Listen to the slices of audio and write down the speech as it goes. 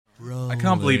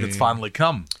can't believe it's finally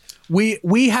come.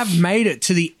 We have made it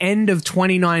to the end of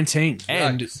 2019.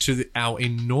 And to our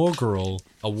inaugural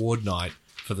award night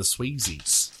for the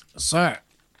Sweezies. So,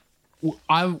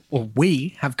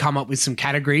 we have come up with some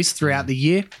categories throughout the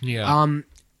year. Yeah.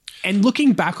 And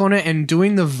looking back on it and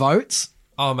doing the votes,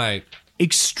 Oh, mate.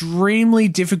 extremely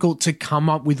difficult to come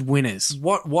up with winners.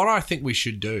 What I think we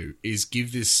should do is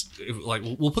give this, like,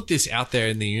 we'll put this out there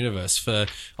in the universe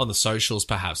on the socials,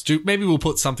 perhaps. Maybe we'll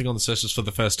put something on the socials for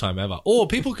the first time ever, or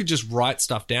people could just write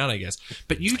stuff down, I guess.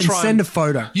 But you try And send a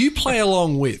photo. You play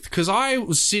along with, because I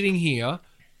was sitting here,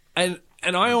 and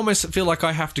I almost feel like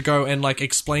I have to go and like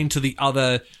explain to the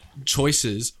other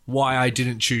choices why I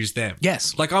didn't choose them.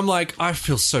 Yes. Like I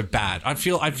feel so bad. I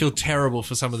feel terrible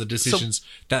for some of the decisions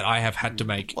that I have had to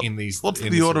make in these. What's in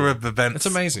the this order award. of events? It's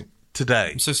amazing. Today.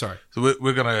 I'm so sorry. So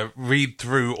we're going to read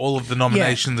through all of the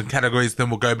nominations and categories, then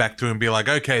we'll go back through and be like,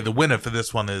 okay, the winner for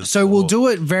this one is... So we'll do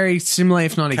it very similar,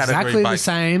 if not Category exactly by- the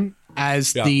same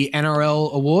as the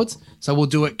NRL awards. So we'll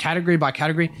do it category by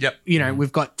category. Yep. You know,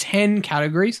 we've got 10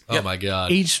 categories. Oh my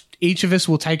God. Each of us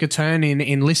will take a turn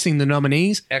in listing the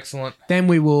nominees. Excellent. Then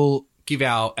we will Give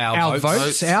our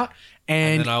votes out.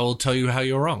 and then I will tell you how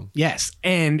you're wrong. Yes,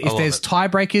 and if love there's it.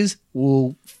 tiebreakers,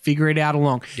 we'll figure it out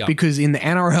along. Yep. Because in the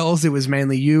NRLs, it was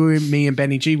mainly you, me, and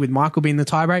Benny G, with Michael being the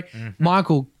tiebreak.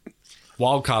 Michael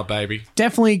Wild card, baby.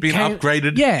 definitly Being came,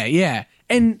 upgraded. Yeah,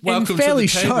 and Welcome fairly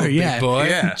to the table, so. big Yeah, boy.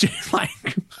 Yeah. like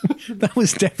that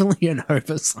was definitely an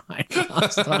oversight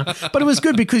last time, but it was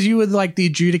good because you were like the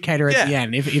adjudicator at the Yeah.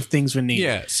 end if things were needed.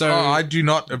 Yeah. So I do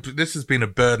not... This has been a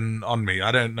burden on me.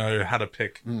 I don't know how to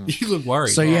pick. you look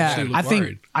worried. So You yeah, actually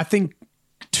look I think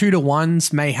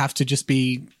 2-1s may have to just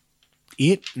be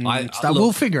it. And stuff. look,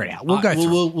 We'll figure it out. We'll go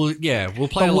through. We'll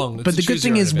play along. But the good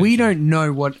thing is we don't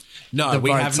know what. No, the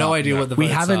we have votes no are. idea what the we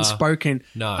votes haven't are. spoken.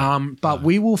 No. But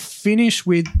we will finish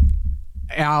with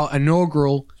our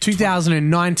inaugural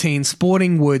 2019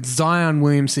 Sporting Woods Zion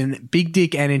Williamson Big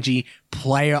Dick Energy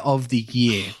Player of the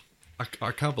Year.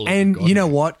 I can't believe. And you know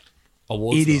what?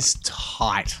 Awards It night. is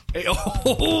tight.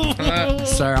 Oh.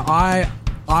 So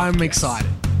I'm excited.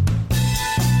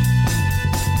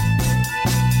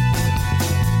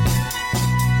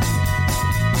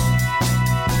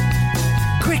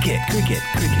 Cricket.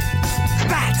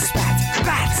 Bats.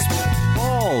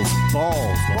 Balls.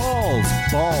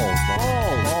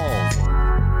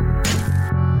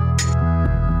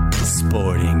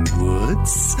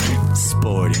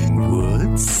 Sporting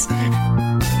Woods. No,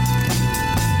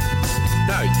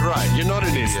 right. You're not an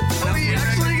idiot. Are we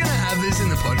actually going to have this in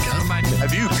the podcast?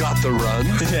 Have you got the run?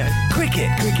 Cricket.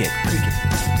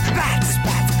 Bats.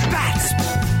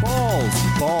 Balls.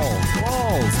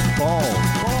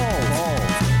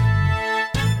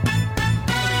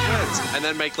 And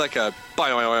then make like a...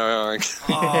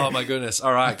 Oh my goodness!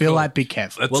 All right, I feel cool. like be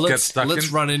careful. Let's get let's stuck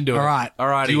in. run into it. All right. all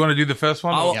right. Do you want to do the first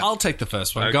one? I'll take the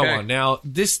first one. Go Okay. on. Now,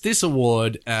 this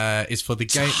award is for the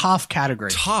game. Tough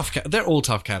category. They're all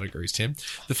tough categories, Tim.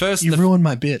 The first. You ruined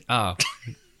my bit. Oh,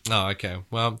 okay.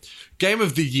 Well, game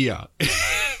of the year.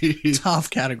 Tough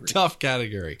category. Tough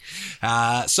category.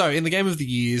 So, in the game of the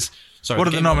years. Sorry, What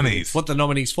are the game of nominees? What the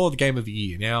nominees for the game of the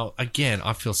year? Now, again,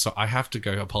 I have to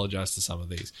go apologize to some of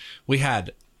these. We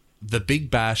had the Big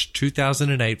Bash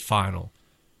 2008 final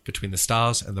between the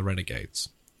Stars and the Renegades.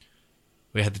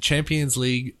 We had the Champions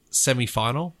League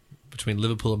semi-final between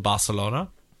Liverpool and Barcelona.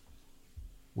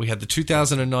 We had the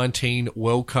 2019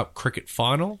 World Cup cricket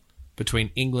final between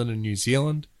England and New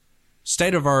Zealand.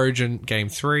 State of Origin Game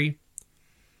 3.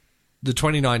 The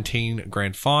 2019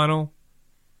 Grand Final.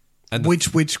 And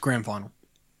Which grand final?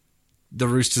 the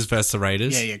Roosters versus the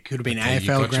Raiders. Yeah, could have been Okay, AFL you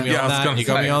got grand me Yeah, I on was that. gonna You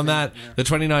got say. me on that. The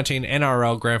 2019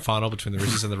 NRL Grand Final between the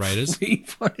Roosters and the Raiders.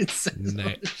 What it says on No.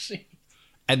 the sheet.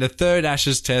 And the third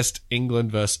Ashes Test,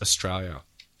 England versus Australia.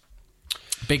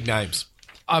 Big names.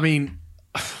 I mean,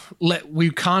 we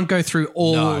can't go through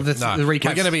all No, the no. recaps.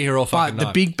 We're gonna be here all fucking But the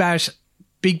night.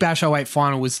 Big Bash 08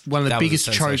 final was one of the That was biggest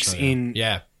a chokes sensational,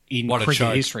 yeah. in What a cricket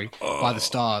choke. history by the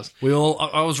Stars.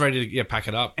 I was ready to pack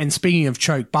it up. And speaking of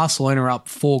choke, Barcelona are up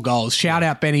 4 goals. Shout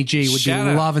out Benny G. Would Shout be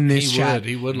out. loving this He chat. would.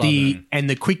 He would love it. And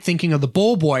the quick thinking of the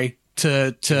ball boy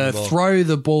to throw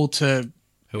the ball to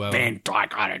Whoever. Van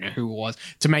Dijk, I don't know who it was,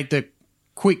 to make the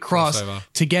quick cross Crossover.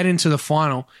 to get into the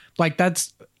final. Like,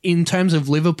 that's in terms of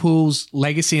Liverpool's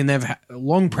legacy, and they've had a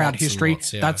long, proud Lots and history.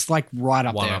 lots, yeah. That's like right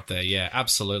up One there. up there, yeah,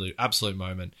 absolutely, absolute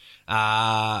moment.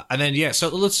 And then so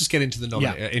let's just get into the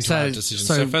into our decisions.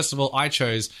 So first of all, I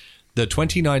chose the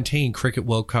 2019 Cricket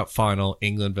World Cup final,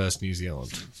 England versus New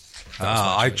Zealand. That was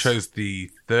my I choice. chose the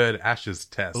third Ashes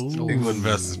test, England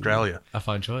versus Australia. A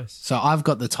fine choice. So I've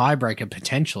got the tiebreaker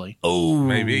potentially. Oh,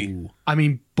 Maybe. I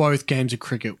mean, both games of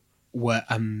cricket were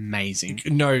amazing.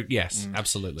 No, yes,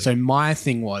 absolutely. So my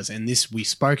thing was, and this we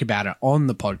spoke about it on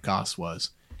the podcast, was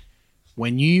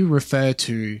when you refer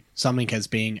to something as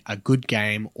being a good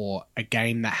game or a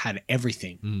game that had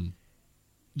everything,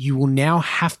 you will now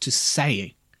have to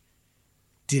say,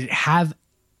 did it have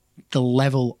the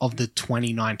level of the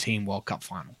 2019 World Cup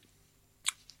final?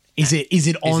 Is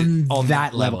it on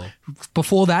that level?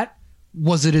 Before that,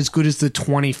 was it as good as the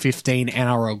 2015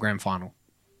 NRL Grand Final?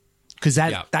 Because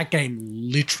that game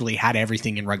literally had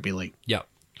everything in rugby league. Yeah,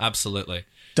 absolutely.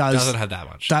 Doesn't have that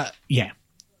much. Yeah.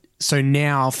 So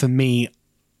now for me,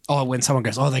 when someone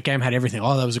goes, that game had everything.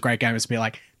 That was a great game. It's be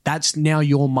like, that's now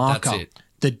your marker. That's it.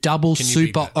 The double Can you beat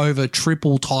super that? over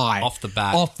triple tie. Off the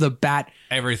bat.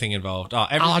 Everything involved.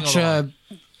 Everything Archer,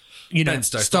 Ben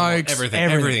Stokes,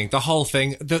 everything. The whole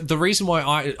thing. The reason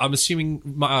why I'm assuming.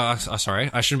 Sorry,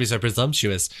 I shouldn't be so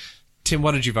presumptuous. Tim,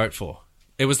 what did you vote for?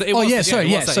 It was.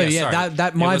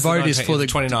 That my vote is for the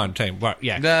 2019. Right,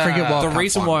 yeah. Cricket World The Cup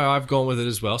reason final. why I've gone with it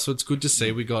as well, so it's good to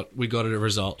see we got a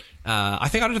result. I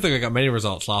don't think I got many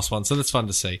results last one, so that's fun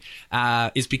to see.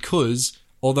 Is because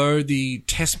although the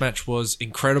Test match was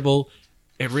incredible,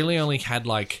 it really only had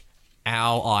like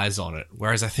our eyes on it.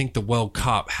 Whereas I think the World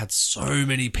Cup had so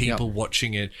many people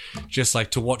watching it, just like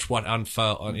to watch what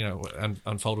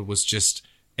unfolded was just.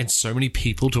 And so many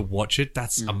people to watch it.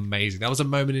 That's amazing. That was a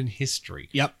moment in history.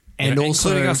 Yep. And also,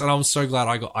 including us. And I'm so glad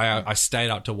I stayed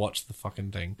up to watch the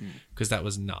fucking thing because that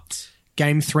was nuts.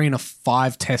 Game 3 in a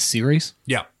 5-test series.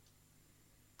 Yeah.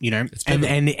 And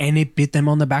it bit them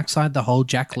on the backside, the whole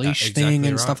Jack Leash thing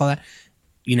and stuff like that.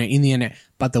 In the end.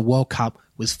 But the World Cup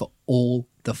was for all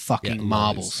the fucking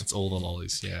marbles. It's all the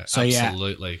lollies. Yeah. So,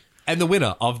 absolutely. And the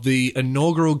winner of the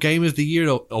inaugural Game of the Year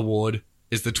award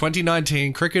is the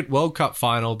 2019 Cricket World Cup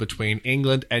final between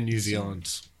England and New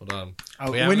Zealand. Well done.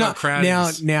 We're not crowned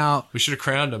now. We should have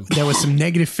crowned them. There was some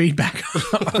negative feedback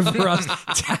over us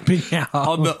tapping out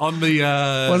on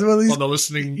the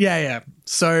listening. Yeah.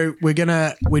 So we're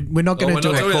not gonna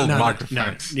do it.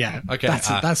 No. Yeah. Okay.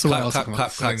 That's the way I was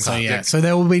clap. So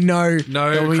there will be no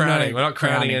crowning. We're not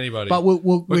crowning anybody. But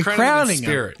we're crowning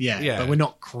spirit. Yeah. But we're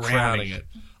not crowning it.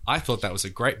 I thought that was a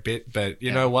great bit, but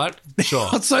you know what? Sure.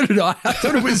 So did I. I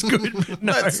thought it was good.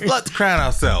 No. Let's crown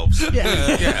ourselves.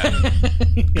 Yeah.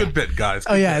 Good bit, guys.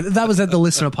 Oh yeah, that was at the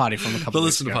listener party from a couple. The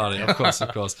weeks listener ago. party, of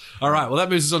course. All right. Well, that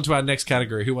moves us on to our next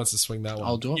category. Who wants to swing that one?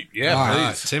 I'll do it. Yeah, All please.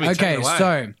 right. Timmy, take Okay, it away.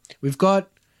 so we've got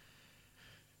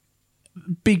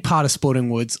big part of Sporting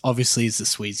Woods. Obviously, is the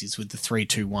Sweezies with the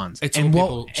 3-2-1s. It's all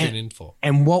people tune in for.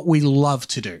 And what we love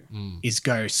to do is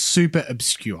go super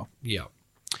obscure. Yeah.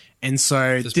 And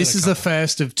so been this a is the couple.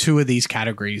 first of 2 of these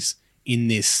categories in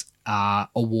this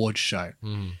award show.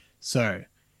 So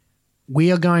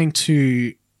we are going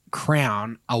to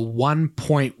crown a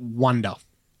 1-point wonder.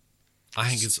 I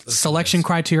think it's Selection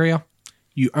criteria.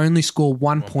 You only score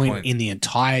 1 point in the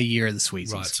entire year of the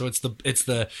Sweezies. right. So it's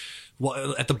the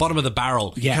what, at the bottom of the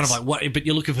barrel. You're Yes. kind of like what? But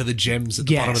you're looking for the gems at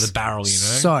the bottom of the barrel. You know.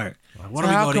 So what do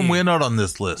we How got come here? we're not on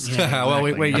this list? Well,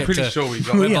 we I'm get pretty to- sure we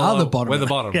got. we it. are the bottom. We're the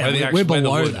bottom. Yeah, we're we're the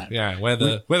below wood. that. Yeah, we're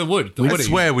the wood. The I woodies.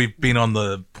 swear we've been on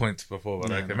the points before,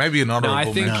 but okay, maybe an honourable I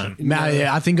think- mention.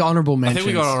 I think honourable I mentions.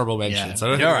 think we got honourable mentions. Yeah.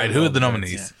 I don't Yeah, all think right, we who are got the honourable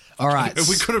nominees? All right. mentions.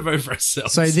 We could have voted for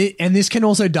ourselves. So this can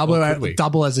also double Or could we?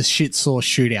 double as a shit sauce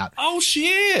shootout oh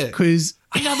shit! because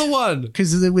Another one.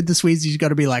 with the Swedes you got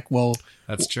to be like, well,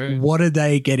 That's true. what did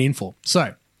they get in for?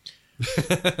 So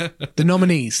the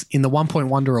nominees in the 1-point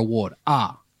wonder award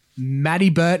are Maddie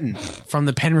Burton from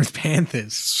the Penrith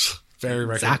Panthers, Very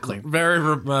Exactly. Very.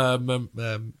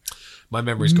 My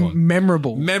memory's gone.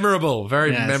 memorable. Memorable.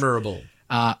 Very Yes. memorable.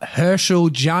 Herschel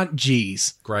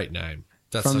Jantjes Great name.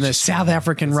 That's from such the a strong South name.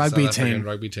 African That's a rugby South African team.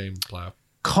 Rugby team player.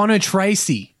 Connor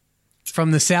Tracy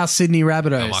from the South Sydney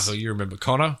Rabbitohs. Oh, Michael, you remember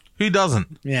Connor? Who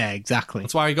doesn't? Yeah, exactly.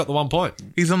 That's why he got the 1 point.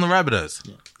 He's on the Rabbitohs.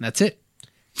 That's it.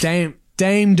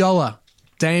 Dame Dollar,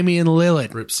 Damian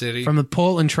Lillard Rip City. from the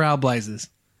Portland Trailblazers.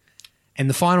 And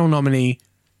the final nominee,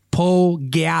 Paul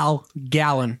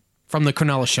Gallen from the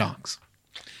Cronulla Sharks.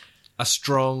 a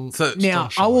strong. So Now,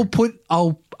 strong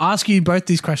I'll ask you both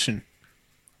these questions.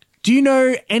 Do you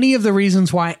know any of the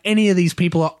reasons why any of these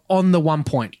people are on the 1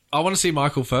 point? I want to see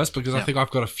Michael first because I think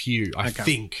I've got a few. I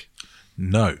think.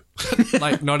 no.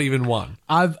 Like, not even one.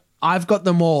 I've got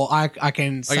them all. I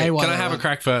can say Okay, what can I have a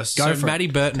crack first? Go so for it. Matty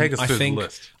Burton, Take us I through the think.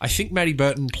 list. I think Matty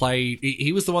Burton played.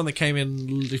 He was the one that came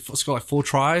in. He scored like 4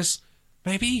 tries,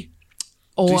 maybe.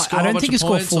 Or Did he score I a don't bunch think he of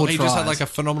scored points, 4 or tries. He just had like a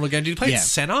phenomenal game. Did he play Yeah.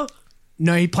 center?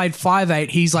 No, he played 5'8".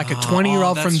 He's like a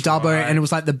 20-year-old from that's Dubbo, right. and it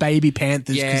was like the baby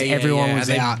Panthers because everyone was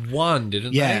and out. They won,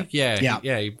 didn't Yeah, they?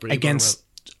 Yeah. He Against,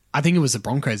 I think it was the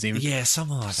Broncos even. yeah,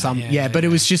 something like that. But it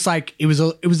was just like it was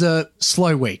a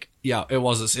slow week. Yeah, it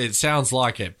was. It sounds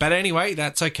like it. But anyway,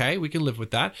 that's okay. We can live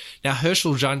with that. Now,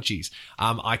 Herschel Junchies.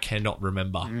 I cannot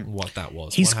remember what that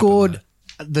was. He What happened scored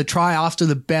there? the try after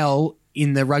the bell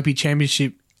in the rugby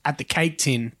championship at the Cake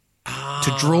Tin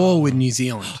to draw with New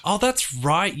Zealand. Oh, that's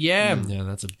right. Yeah. Yeah,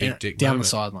 that's a big dick down moment. the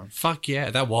sideline. Fuck yeah,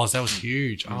 that was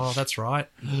huge. Oh, that's right.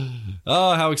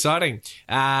 Oh, how exciting.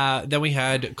 Then we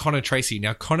had Connor Tracy.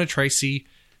 Now, Connor Tracy,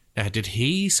 did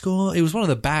he score? It was one of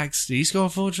the backs. Did he score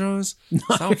 4 tries?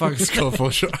 Some fucking score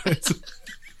 4 tries.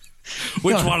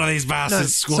 Which one of these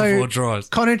bastards scored 4 tries?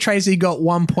 Connor Tracy got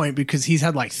 1 point because he's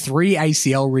had like 3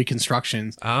 ACL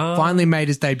reconstructions. Oh. Finally made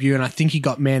his debut, and I think he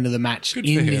got man of the match in for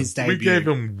him. his debut. We gave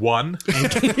him 1.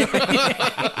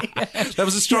 That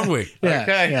was a strong week. Yeah,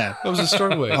 Okay. yeah. That was a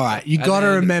strong week. All right, you got to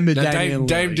remember Now, Damian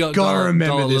Dame Lillard. Got to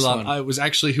remember this Lillard. one. It was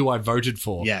actually who I voted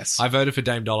for. Yes. I voted for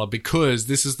Dame Dollar because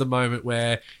this is the moment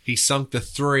where he sunk the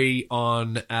 3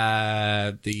 on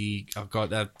the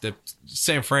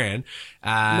San Fran.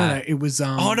 No, it was. It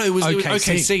was OKC.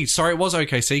 OKC. Sorry, it was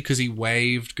OKC because he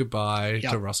waved goodbye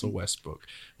Yep. to Russell Westbrook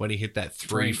when he hit that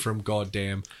 3 from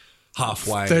goddamn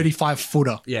halfway.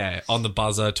 35-footer. Yeah, on the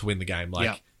buzzer to win the game.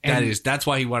 Like Yeah. that's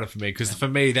why he won it for me. Because for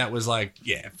me, that was like,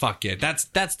 yeah, fuck yeah.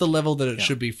 That's the level that it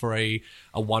should be for a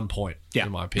 1 point, Yeah.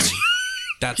 in my opinion.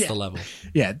 That's the level.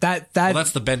 Yeah, that Well,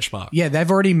 that's the benchmark. yeah, they've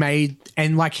already made,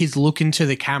 and like his look into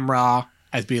the camera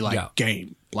as be like Yeah.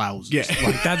 game blouses. Yeah.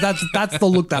 Like that's the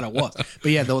look that it was.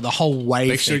 But yeah, the whole wave.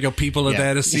 Make sure thing. your people are Yeah.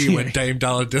 there to see when Dame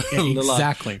Dollar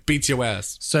exactly. beats your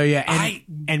ass. So yeah,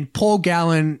 and Paul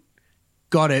Gallen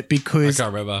got it because I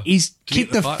can't remember. he's Keep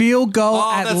kicked the the fight? field goal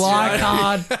Oh, at that's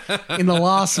Leichhardt in the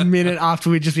last minute after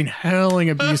we'd just been hurling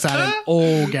abuse at him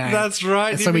all game. That's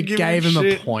right. And You've so we been giving gave him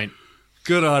shit. a point.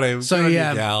 Good on him. So, Good on you,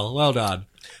 yeah. Gal. Well done.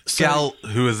 Gal,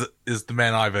 who is the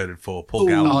man I voted for, Paul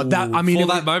Gal. Oh, that I mean, For it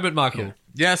that was- moment, Michael.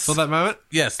 Yes. For that moment?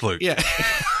 Yes, Luke. Yeah.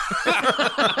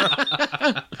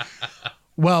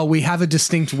 well, we have a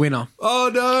distinct winner.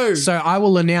 Oh, no. So I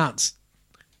will announce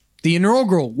the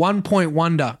inaugural 1 point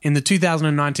wonder in the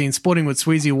 2019 Sporting with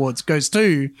Sweezy Awards goes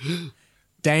to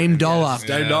Dame Dollar,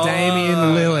 Dame Dollar. Damian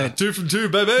Lillard. 2 from 2,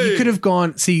 baby. You could have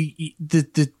gone, see,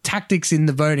 the tactics in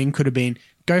the voting could have been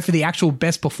go for the actual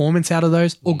best performance out of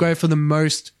those or go for the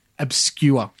most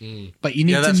obscure. But you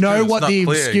need Yeah, to that's know true. It's what not the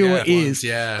clear. obscure Yeah, it was, is.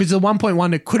 yeah. Because the 1 point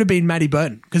wonder could have been Matty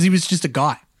Burton because he was just a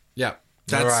guy. Yeah.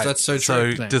 All right. That's so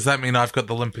true. So does that mean I've got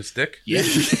the limpest stick? Yeah.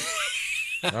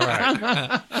 All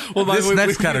right. Well, This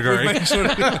next category. and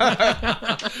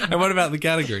what about the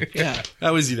category? Yeah.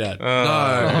 That was your dad.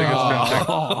 I think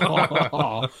it's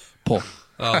been checked. Paul.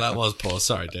 Oh, that was poor.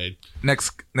 Sorry, dude.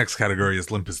 Next category is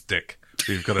limpest dick.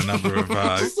 We've got a number of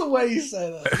the way you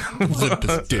say that.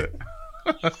 Limpest dick.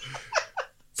 the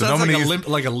Sounds nominees.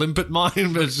 like a limpet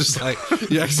mine, but it's just like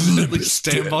you accidentally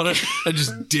stamp on it and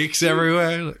just dicks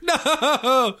everywhere. Like,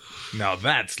 no! Now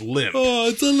that's limp. Oh,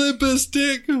 it's a limpest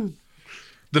dick.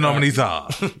 The nominees are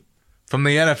from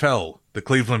the NFL, the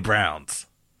Cleveland Browns.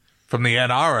 From the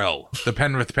NRL, the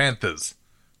Penrith Panthers.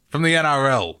 From the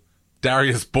NRL,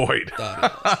 Darius Boyd.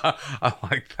 I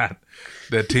like that.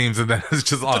 Their teams, and then it's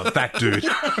just, that dude.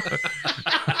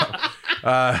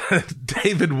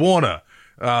 David Warner.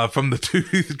 From the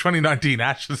 2019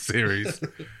 Ashes series.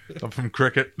 From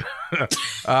cricket.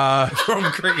 From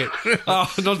cricket.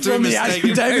 Oh, not to be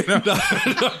mistaken.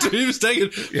 Not to be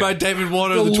mistaken by David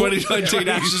Warner of the 2019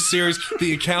 Ashes series,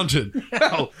 The Accountant.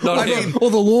 Not him. Or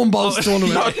the lawn bowls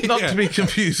tournament. Not to be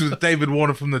confused with David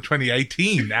Warner from the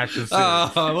 2018 Ashes series.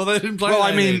 Well, they didn't play well,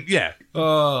 that I mean, then. yeah.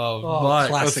 Oh,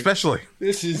 classic. Especially.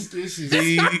 This is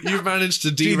The you've managed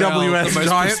to derail GWS the most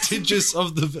Giants. prestigious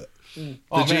of the man,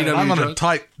 I'm on a Giants.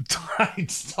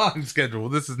 tight time schedule.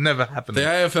 This has never happened. The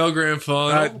AFL Grand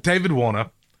Final. David Warner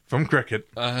from cricket.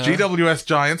 GWS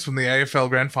Giants from the AFL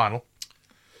Grand Final.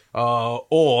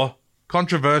 Or,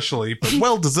 controversially, but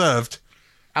well-deserved,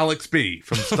 Alex B.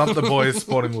 from Stump the Boys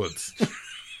Sporting Woods.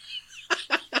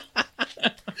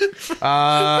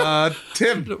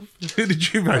 Tim, who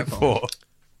did you vote for?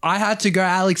 I had to go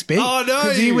Alex B. Oh, no.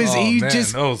 Because he was, he man.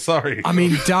 just, Oh, sorry. I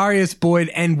mean, Darius Boyd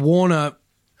and Warner,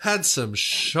 Had some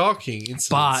shocking incidents.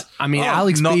 but I mean,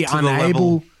 Alex not B to the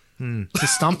unable to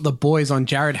stump the boys on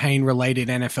Jared Hayne related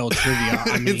NFL trivia.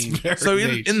 I mean, So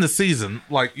in the season,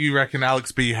 like, you reckon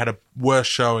Alex B had a worse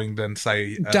showing than,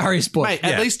 say... Darius Boyd. Mate,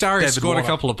 at Yeah, least Darius David scored Warner. a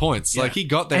couple of points. Like, he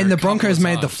got there. and a the couple Broncos of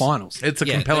made the times. finals. It's a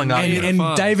Yeah, compelling they made argument. it. And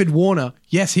fine. David Warner,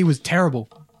 yes, he was terrible.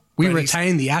 We but he's-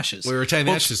 retain the ashes. We retain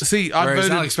the Well, ashes. see, I whereas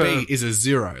voted Alex for- B is a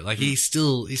 0. Like he's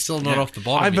still not off the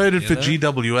bottom. I voted yet, for you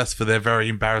know? GWS for their very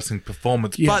embarrassing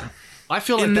performance, Yeah. but I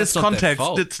feel like in that's this not their context,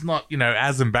 fault. it's not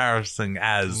as embarrassing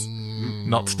as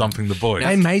not stumping the boys.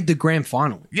 They made the grand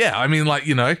final. Yeah, I mean, like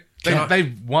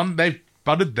they've won. They've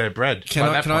buttered their bread. Can by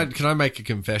I that can I point. can I make a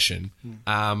confession?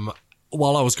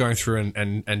 While I was going through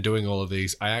and doing all of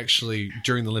these, I actually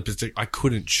during the Olympics I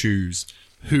couldn't choose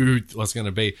who was going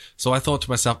to be. So I thought to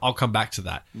myself, I'll come back to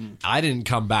that. I didn't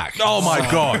come back. Oh my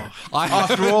god! I-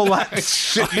 After all that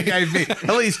shit you gave me, at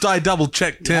least I double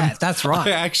checked Tim. Yeah, that's I right.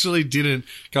 actually didn't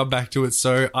come back to it.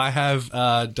 So I have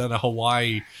done a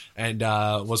Hawaii and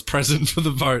was present for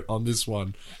the vote on this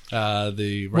one.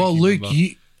 The Well, ranking Luke,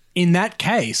 member. in that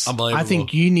case, Unbelievable. I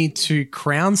think you need to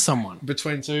crown someone.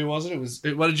 Between two, was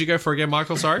it? What did you go for again,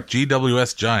 Michael? Sorry.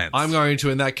 GWS Giants. I'm going to,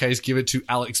 in that case, give it to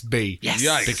Alex B. Yes.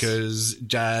 Yikes. Because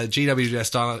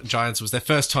GWS Giants was their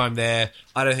first time there.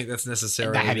 I don't think that's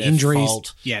necessarily They had their injuries.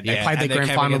 fault. Yeah, they played their and they grand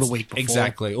came final the against- week before.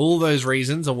 Exactly. All those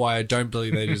reasons are why I don't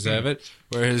believe they deserve it.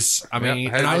 Whereas, I mean,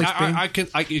 hey, and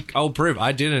Alex I'll prove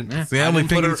I didn't. It's the only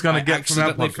thing he's gonna get from that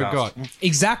accidentally podcast. forgot.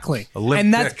 Exactly. limp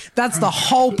And dick. that's the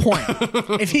whole point.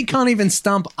 If he can't even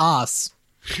stump us,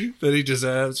 That he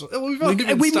deserves. We've we, only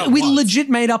been we, stumped we once. legit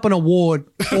made up an award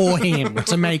for him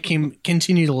to make him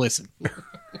continue to listen.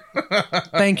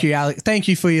 Thank you, Alex. Thank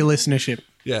you for your listenership.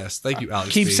 Yes, thank you, Alex.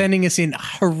 Keep B. sending us in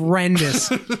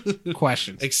horrendous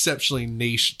questions. Exceptionally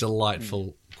niche,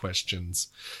 delightful questions.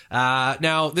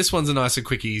 Now, this one's a nice and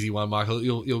quick, easy one, Michael.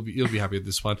 You'll be happy with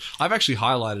this one. I've actually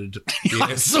highlighted.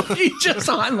 The, So you just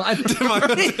highlighted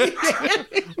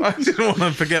I didn't want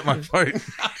to forget my vote.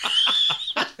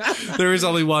 there is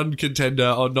only one contender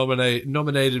on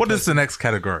nominated. What is the next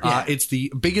category? It's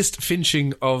the biggest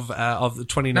finching of the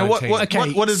 2019. Now,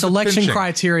 Okay, what is the selection finching?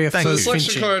 criteria Thank for you.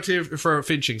 Selection finching. criteria for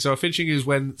finching. So a finching is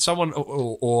when someone,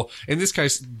 or in this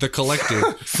case, the collective,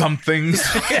 Some things.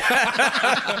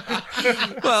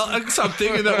 well,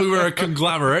 something in that we were a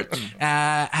conglomerate,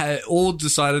 had all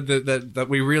decided that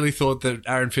we really thought that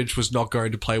Aaron Finch was not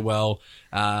going to play well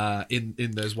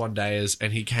in those one days,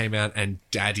 and he came out and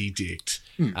daddy dicked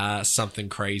something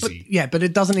crazy. Yeah, but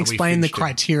it doesn't explain the finched him.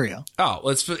 criteria. Oh,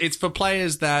 well, it's for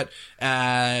players that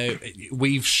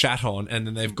we've shat on, and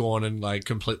then they've gone and like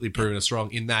completely proven us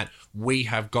wrong. In that we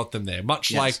have got them there,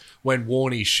 much like when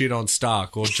Warney shit on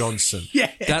Stark or Johnson.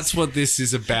 Yes. That's what this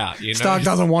is about. You know, Stark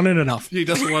doesn't want it enough. He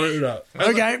doesn't want it up.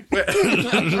 Okay.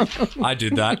 I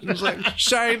did that. It was like,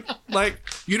 Shane, like,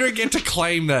 you don't get to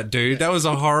claim that, dude. That was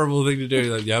a horrible thing to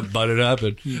do. Like, yeah, but it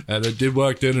happened. And it did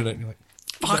work, didn't it? And you're like,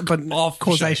 fuck But off,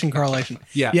 causation, Shane. correlation.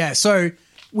 Yeah. Yeah. So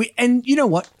and you know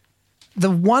what? The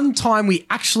one time we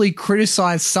actually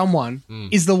criticize someone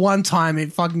is the one time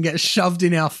it fucking gets shoved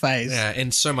in our face. Yeah,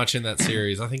 and so much in that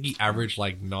series. I think he averaged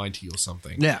like 90 or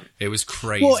something. Yeah. It was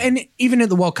crazy. Well, and even at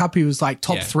the World Cup, he was like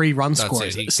top Yeah, 3 run that's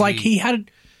scorers. it. It's like he had.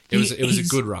 it was a he's-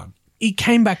 good run. He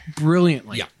came back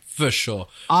brilliantly. Yeah, for sure.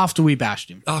 After we bashed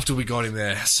him. After we got him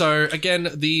there. So, again,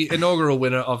 the inaugural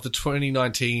winner of the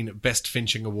 2019 Best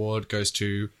Finching Award goes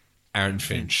to Aaron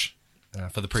Finch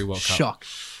for the pre-World Cup. Shock.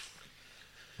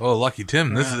 Oh, lucky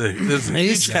Tim. This is a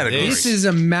huge category. This is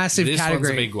a massive This category. one's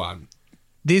a big one.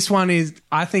 This one is,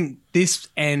 I think, this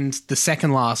and the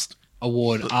second last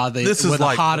award are the, This is were the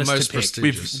like the hardest most to pick.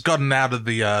 prestigious. We've gotten out of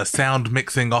the sound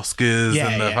mixing Oscars Yeah,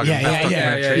 and the yeah, fucking yeah, best yeah,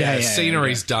 documentary. yeah.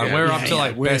 Scenery's done. Yeah. We're Yeah, up to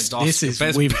like we're- best Oscar. this is-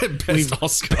 best we've- best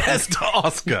Oscar. Best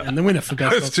Oscar. And the winner for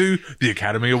Ghost goes to the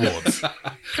Academy Awards.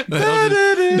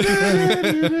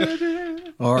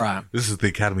 All right. This is the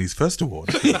Academy's first award.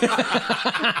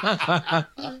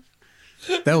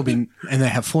 They'll be, and they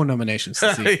have 4 nominations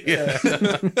this year.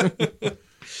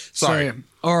 Sorry. So,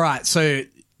 all right. So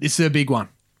this is a big one.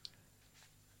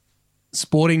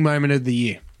 Sporting moment of the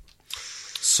year.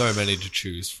 So many to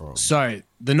choose from. So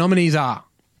the nominees are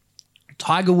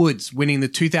Tiger Woods winning the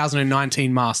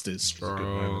 2019 Masters,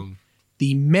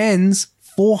 the men's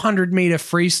 400 meter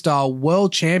freestyle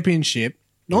world championship,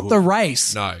 not the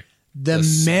race, No.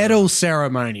 the medal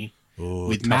ceremony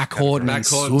with Mac Horton and Mac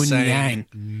Horton Sun saying, Yang.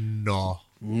 No,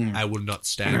 I will not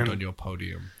stand on your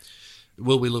podium.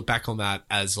 Will we look back on that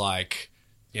as like,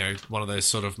 you know, one of those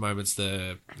sort of moments,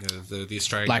 the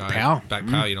Australian Black guy, Power. Black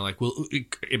Power, you know, like, well,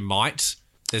 it might.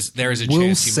 There is a We'll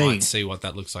chance you see. might see what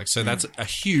that looks like. So that's a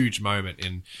huge moment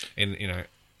in you know,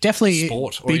 Definitely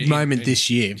sport a or big in- moment in- this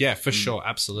year. yeah, for sure,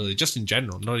 absolutely. Just in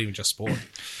general, not even just sport.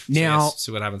 Now- so yes,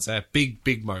 see what happens there.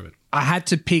 Big moment. I had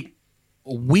to pick.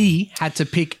 We had to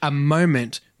pick a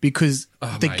moment because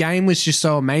the mate. game was just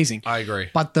so amazing. I agree.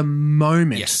 But the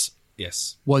moment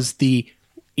Yes. was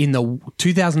in the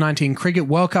 2019 Cricket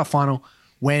World Cup final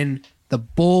when The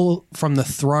ball from the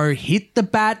throw hit the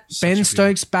bat, Ben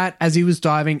Stokes' bat as he was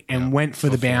diving, and went for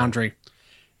the boundary.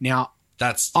 Now,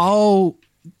 That's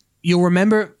you'll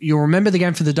remember the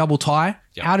game for the double tie.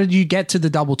 Yep. How did you get to the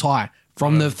double tie?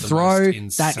 From One the of the throw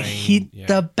most that insane- hit yeah.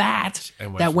 the bat And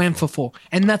went that for went for 4.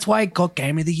 And that's why it got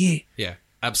Game of the Year. yeah,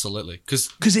 absolutely. Because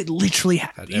Because it literally you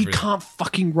everything. can't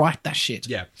fucking write that shit.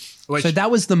 yeah, So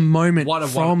that was the moment One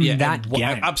of from one, yeah, that and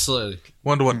game. absolutely.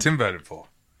 Wonder what Tim voted for.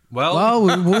 Well,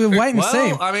 We'll wait and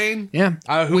see. I mean,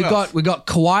 Yeah, Who we else? got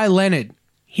Kawhi Leonard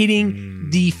hitting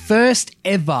the first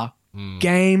ever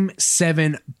Game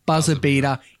 7 buzzer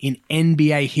beater in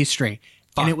NBA history,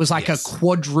 and it was like yes. a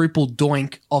quadruple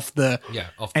doink off the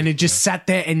and it just sat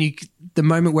there, and the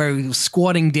moment where he was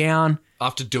squatting down,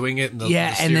 after doing it, in the,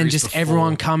 and then series just before.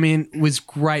 everyone come in was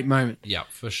great moment. Yeah,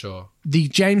 for sure. The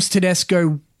James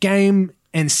Tedesco game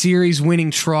and series winning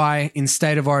try in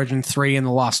State of Origin 3 in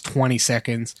the last 20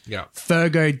 seconds. Yeah,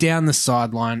 Fergo down the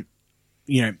sideline,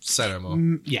 say no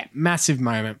more. massive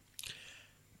moment.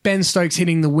 Ben Stokes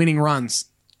hitting the winning runs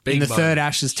Big in the moment. third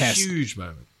Ashes test. Huge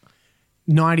moment.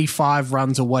 95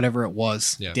 runs or whatever it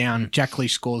was Yeah. down. Jack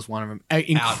Leach scores one of them.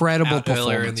 Incredible out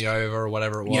earlier in performance. the over or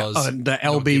whatever it Yeah, was. the Not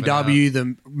LBW,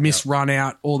 giving the missed run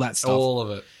out, all that out. stuff. all of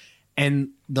it. And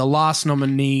the last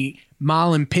nominee,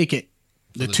 Marlon Pickett,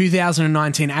 the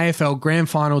 2019 AFL Grand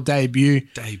Final debut,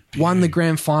 won the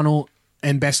Grand Final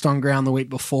and best on ground the week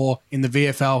before in the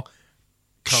VFL.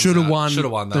 Should have won that the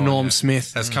one, Norm yeah.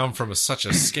 Smith. Has come from such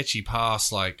a sketchy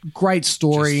pass, like Great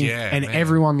story, Just, yeah, and man.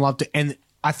 everyone loved it. And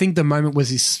I think the moment was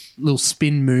his little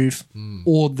spin move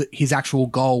or his actual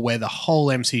goal where the whole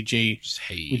MCG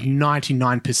hey. with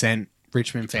 99%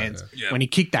 Richmond fans, Yeah. when he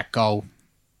kicked that goal,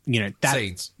 that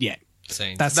Scenes. Yeah,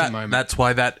 scenes. that's the moment. That's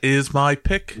why that is my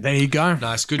pick. There you go.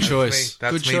 nice, good choice.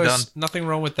 That's good me choice. done. Nothing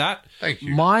wrong with that. Thank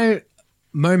you. My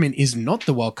moment is not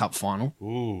the World Cup final.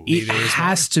 Ooh. It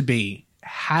has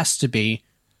to be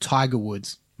Tiger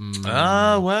Woods.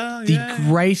 Ah, well, The yeah.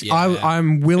 great. Yeah.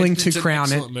 I'm willing It's to an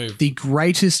crown it excellent move. the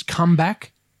greatest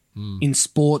comeback in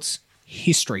sports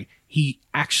history. He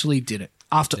actually did it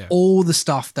after all the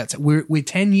stuff we're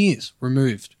 10 years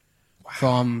removed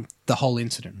from the whole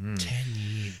incident. 10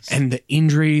 years. And the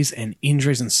injuries and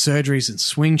surgeries and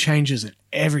swing changes and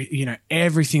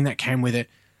everything that came with it.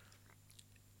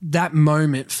 That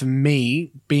moment for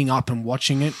me, being up and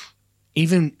watching it,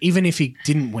 even if he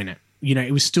didn't win it,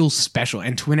 it was still special.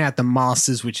 And to win out the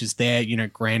Masters, which is their,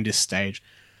 grandest stage,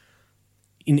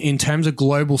 in terms of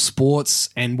global sports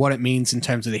and what it means in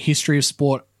terms of the history of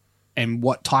sport and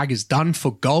what Tiger's done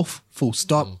for golf, full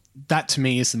stop, that to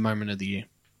me is the moment of the year.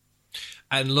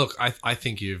 And look, I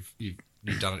think you've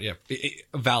done it. Yeah,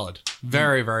 valid,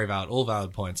 very very valid, all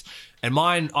valid points. And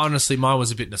mine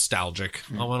was a bit nostalgic.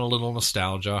 I went a little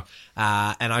nostalgia,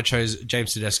 and I chose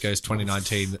James Tedesco's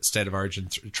 2019 State of Origin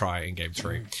try in Game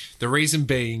 3. The reason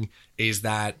being is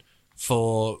that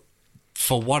for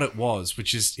what it was,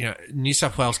 which is New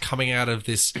South Wales coming out of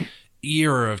this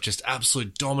era of just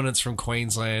absolute dominance from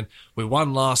Queensland. We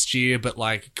won last year, but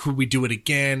could we do it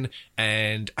again?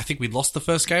 And I think we lost the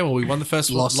first game, or we won the first.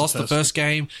 Lost the first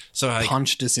game. So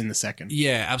Punched us in the second.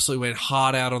 yeah, absolutely went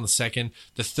hard out on the second.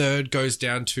 The third goes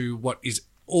down to what is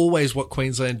always what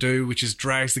Queensland do, which is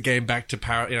drags the game back to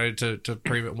power. To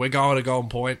prove it. We're going to Golden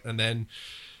Point, and then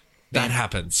that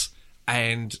happens,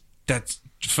 and that's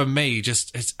for me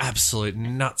just it's absolute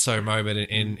nutso moment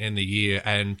in the year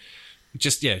and.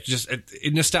 Just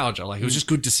in nostalgia. It was just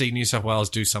good to see New South Wales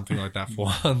do something like that for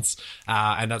once,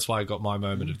 and that's why I got my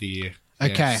moment of the year.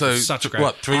 Okay. So, such a great.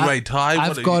 what, three-way tie?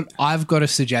 I've got a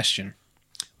suggestion.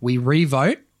 We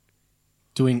revote,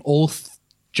 doing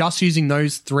just using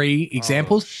those 3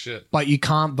 examples, shit. but you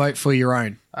can't vote for your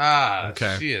own.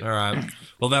 Okay, shit. all right.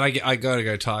 Well, then I got to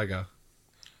go Tiger.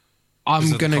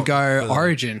 I'm of going to the go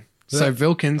Origin. So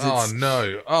Vilkins, Oh, it's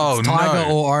no. Oh, Tiger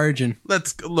no. or Origin.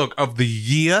 Let's look, of the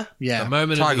year, Yeah, The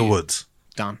moment of Tiger the year. Woods.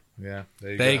 done. Yeah,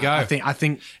 There you go. I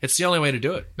think. It's the only way to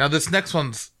do it. Now, this next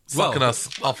one's sucking us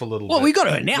off a little Well, bit. we got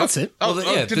to announce it. Well, the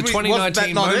 2019 wasn't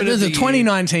that not moment it? of There's the a year.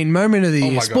 2019 moment of the year.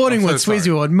 my God, Sporting I'm so Woods Swizzy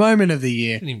sorry. Award moment of the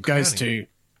year even goes crowning to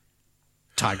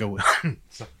Tiger Woods.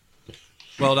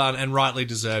 Well done and rightly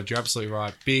deserved. You're absolutely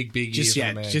right. Big year just for yeah,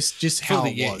 the man. just For how the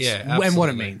it year, was, yeah, and what it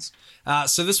absolutely. means.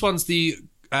 So this one's the.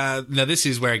 Now this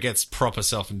is where it gets proper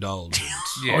self-indulgent.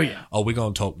 Yeah. Oh yeah, Oh, we're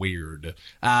going to talk weird.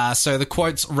 So the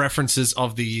quotes references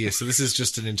of the year. So this is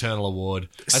just an internal award.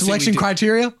 I think selection we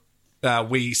criteria.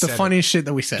 we The said it. funniest shit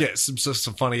that we said. Yeah,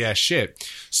 some funny ass shit.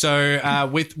 So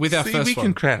with our See, first we one,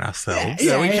 can crown ourselves.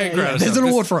 Yeah, we yeah, can yeah. crown There's ourselves. an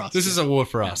award for us. This is an award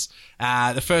for us.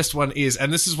 The first one is,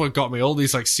 and this is what got me all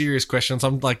these serious questions.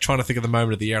 I'm trying to think of the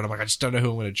moment of the year, and I'm I just don't know who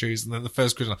I'm going to choose. And then the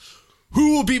first question,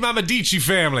 Who Will Be My Medici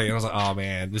Family? And I was like, oh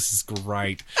man, this is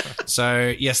great.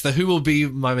 So yes, the Who Will Be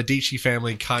My Medici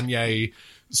Family Kanye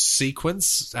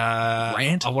sequence,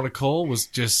 Rant? I want to call, was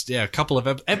just a couple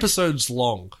of episodes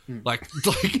long, like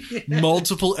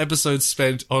multiple episodes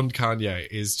spent on Kanye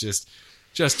is just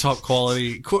top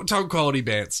quality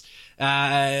bands.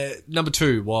 Number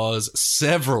 2 was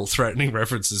several threatening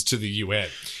references to the UN,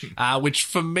 which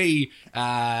for me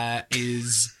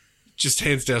is just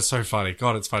hands down so funny.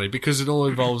 God, it's funny because it all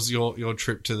involves your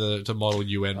trip to model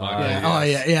UN.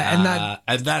 And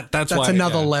that's why,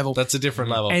 another level. That's a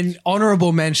different level. And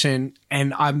honorable mention,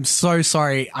 and I'm so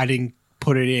sorry I didn't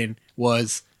put it in,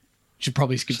 was should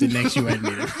probably skip the next UN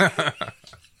meeting.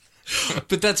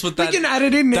 But that's what We can add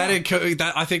it in now.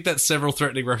 that I think that's several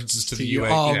threatening references to the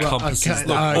UN. Oh, right, encompasses okay.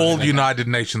 that. All United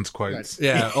Nations quotes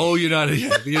Yeah, all United.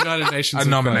 Yeah, the United Nations are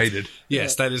nominated.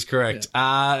 Yes, that is correct.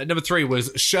 Number 3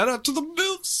 was shout out to the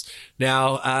MILFs.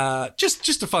 Now,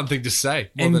 just a fun thing to say.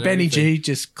 more And than Benny anything. G,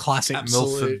 just classic.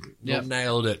 Absolute.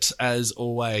 Nailed it as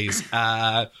always.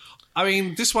 I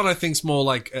mean, this one I think's more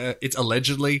like it's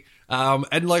allegedly.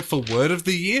 And like for word of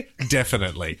the year,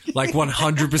 definitely. Like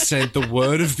 100% the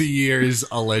word of the year is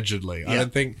allegedly. I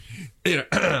don't think,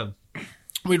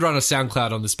 we'd run a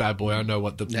SoundCloud on this bad boy. I know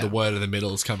what the word of the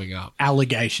middle is coming up.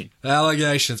 Allegation.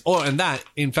 Allegations. And that,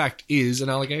 in fact, is an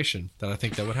allegation that I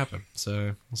think that would happen.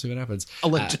 So we'll see what happens.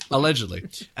 Allegedly.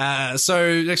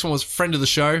 So next one was friend of the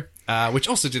show, which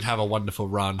also did have a wonderful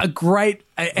run. A great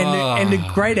and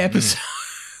a great episode.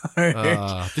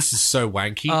 This is so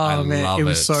wanky. Oh I man, love it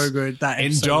was so good. That episode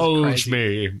was Indulge crazy.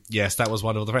 me. Yes, that was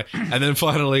one of the. And then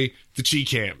finally, the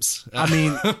G-Cams. I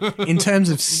mean, in terms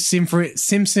of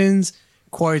Simpsons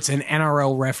quotes and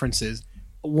NRL references,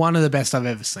 one of the best I've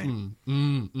ever seen.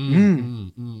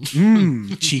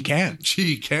 Cheekan.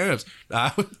 G-Cams.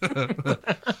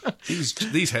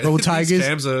 These Roll Tigers.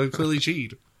 cams are clearly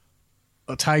cheated.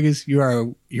 Well, Tigers,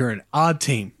 you're an odd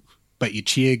team, but you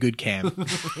cheer good cam.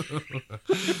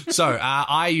 So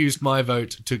I used my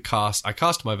vote to cast. I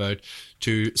cast my vote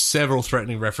to several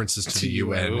threatening references to the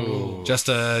UN. Ooh. Just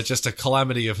a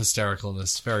calamity of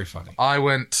hystericalness. Very funny. I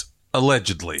went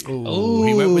allegedly. Ooh,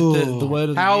 he went with the word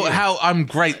of the year. How I'm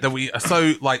great that we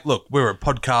so like look, we're a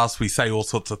podcast, we say all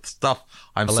sorts of stuff.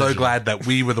 I'm so glad that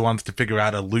we were the ones to figure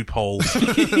out a loophole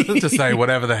to say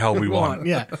whatever the hell we want.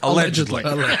 Yeah. Allegedly.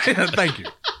 Thank you.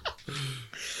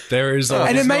 There is,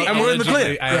 And it may- And we're in the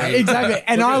clear. Yeah, exactly.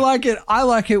 And I like it. I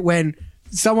like it when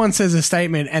someone says a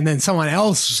statement and then someone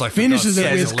else Just like, finishes for it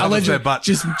God's with sake, covers allegedly. their butt.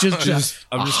 Just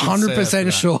I'm just gonna say 100%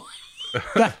 after sure.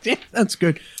 That's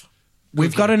good.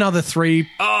 We've got another three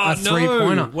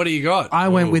pointer. What do you got? I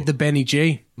went with the Benny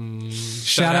G.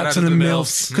 Shout out to the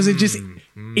MILFs because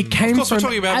it came course, we're from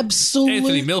talking about Anthony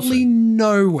absolutely Milford.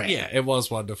 nowhere. Yeah, it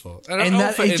was wonderful. And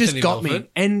that it just got me.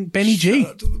 And Benny G.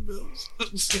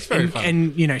 It's very funny.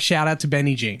 And you know, shout out to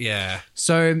Benny G. Yeah.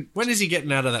 So When is he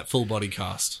getting out of that full body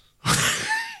cast?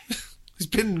 He's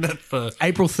been in that for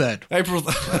April 3rd. April.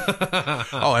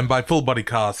 Oh, and by full body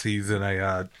cast, he's in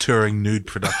a touring nude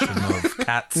production of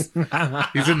Cats.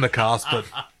 He's in the cast, but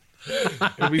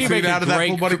have we He seen make out a of that great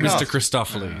full body Mr. cast?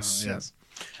 Christopheles. Yes.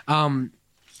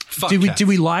 Fuck Did cats.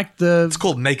 we like the? It's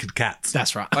called Naked Cats,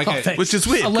 That's right. Okay, thanks. which is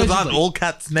weird because aren't Allegedly. all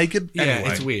cats naked? Yeah, Anyway,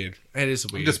 it's weird. It is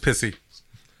weird. I'm just pissy.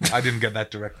 I didn't get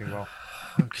that directing well.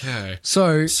 okay.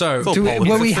 So So all politics.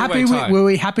 were we It's a happy? three-way tie. Were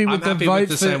we happy with I'm the happy vote with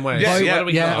the for? same way. Yeah, So yeah. what do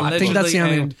we Yeah, got? I think that's the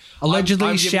only one. Allegedly, and Allegedly,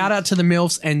 I'm shout out to the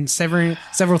MILFs and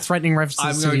several threatening I'm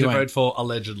references to going the to UN. vote for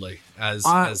allegedly as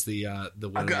the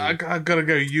one. I gotta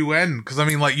go UN because I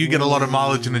mean, like, you get a lot of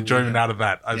mileage and enjoyment out of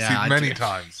that. I've Yeah, I seen many do.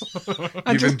 times.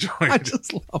 I You've just, enjoyed I it.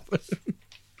 just love it.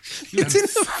 It's in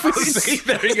the food. See,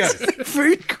 there you go.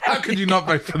 Food. How could you not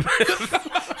vote for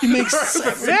that? It makes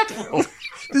sense.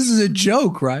 This is a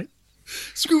joke, right?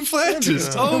 Screw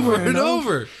Flanders over and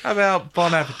over. How about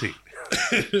Bon Appetit?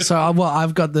 So,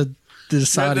 I've got the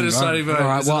deciding, deciding vote. All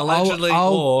right, Is it well, allegedly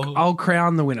or- I'll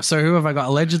crown the winner. So, who have I got?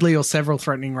 Allegedly or several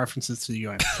threatening references to the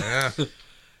UN? Yeah.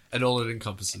 And all it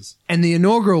encompasses. And the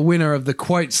inaugural winner of the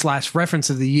quote/reference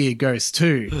of the year goes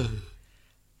to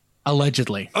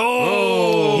allegedly.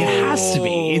 Oh, It has to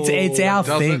be. It's our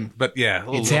Does thing. it? But yeah,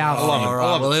 It's our I love thing. it. all I right.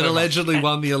 love Well, it it so much. allegedly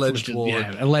won the alleged award.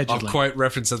 Yeah, allegedly. Of quote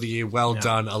reference of the year. Well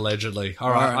done, allegedly. All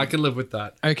right, I can live with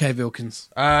that. Okay, Vilkins.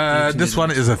 This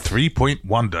one is a 3-point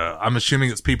wonder. I'm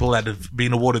assuming it's people that have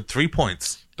been awarded 3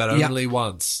 points. But Yeah. only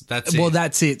once. That's Well, it.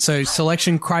 that's it. So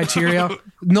selection criteria,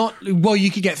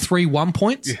 you could get 3 1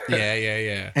 points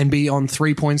yeah. and be on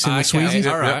 3 points in the Okay,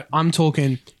 Sweezies. all right. I'm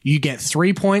talking you get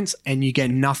 3 points and you get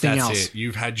nothing That's else. it.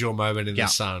 You've had your moment in Yeah.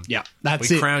 the sun. Yeah,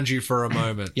 that's we it. crowned you for a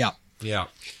moment. Yeah. Yeah.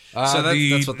 The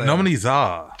that's what they nominees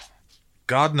are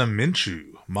Gardner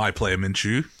Minshew, my player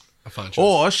Minshew. A fun choice.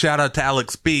 Or shout out to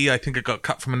Alex B. I think it got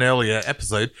cut from an earlier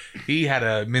episode. He had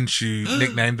a Minshew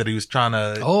nickname that he was trying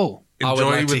to Oh, I would enjoy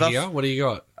like with to us. hear. What do you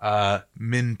got?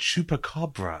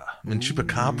 Minchupacabra.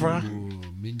 Minchupacabra?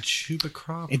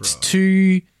 Minchupacabra. it's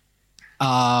too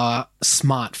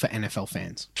smart for NFL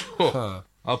fans.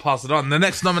 I'll pass it on. The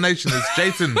next nomination is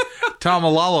Jason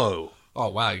Tamalalo. Oh,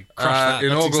 wow. You crushed that. That's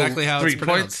Inaugural exactly how 3 it's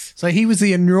pronounced. points. So he was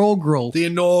the inaugural The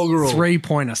inaugural.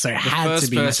 3-pointer, so it had first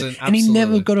to be. person, Messi. And he never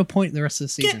absolutely. got a point the rest of the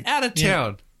season. Get out of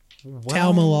town.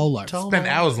 Taumalolo. Spent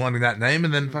hours learning that name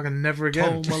and then fucking never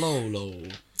again.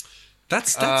 Tomalolo.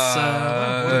 That's what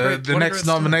a great- The what a next great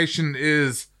start. nomination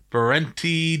is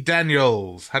Berenti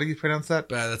Daniels. How do you pronounce that?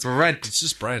 That's Brent. It's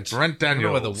just Brent. Brent I don't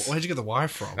know Daniels. where'd you get the Y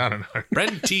from? I don't know.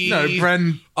 Brenty. No,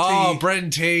 Brent. Oh,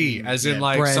 Brenty. As in,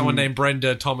 like, Bren- someone named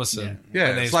Brenda Thomason. Yeah,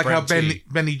 Her it's name's like how Brenty.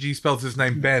 Benny G spells his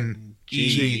name Ben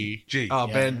G. G. Oh,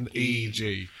 Ben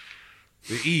E.G.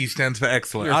 The E stands for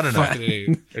excellent. You're I don't know. fucking idiot.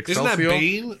 Isn't that Excelsior?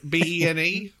 Bean?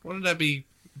 B-E-N-E? Wouldn't that be?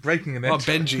 Breaking an Oh, egg.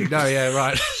 Benji. No, yeah,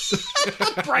 right.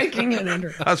 Breaking it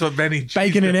under That's what Benny G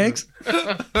bacon and stands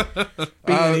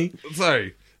eggs.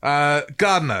 for.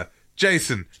 Gardner,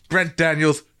 Jason, Brent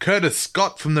Daniels, Curtis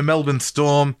Scott from the Melbourne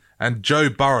Storm, and Joe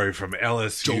Burrow from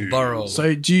LSU. Joe Burrow.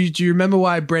 So do you remember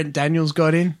why Brent Daniels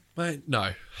got in? Mate,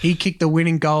 no. He kicked the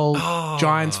winning goal,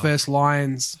 Giants versus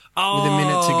Lions, with a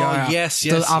minute to go. Yes,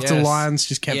 After yes. Lions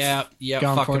just kept going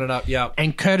fucking for it up, yeah.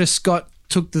 And Curtis Scott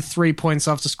took the 3 points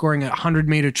after scoring a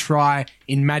 100-meter try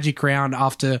in Magic Round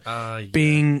after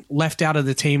being left out of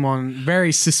the team on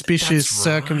very suspicious That's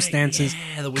right, circumstances,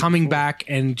 yeah, the week coming before. back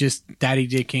and just daddy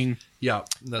dicking. Yeah,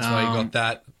 that's why you got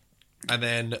that. And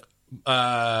then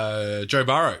Joe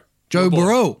Burrow. Joe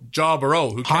Burrow, Joe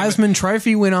Burrow, who came Heisman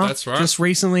Trophy winner. That's right. Just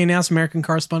recently announced. American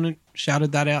correspondent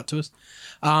shouted that out to us.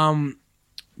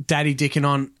 Daddy dicking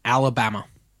on Alabama,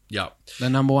 Yeah, the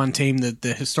number one team,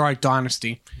 the historic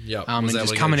dynasty. yeah. And Was able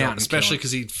just to get coming a out job, and especially killing.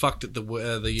 because he fucked it the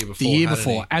year before. The year hadn't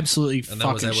before, he? absolutely And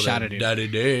then was fucking able shattered to him. daddy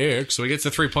dick. So he gets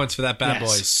the 3 points for that bad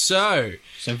Yes. boy. So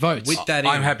So votes. with that,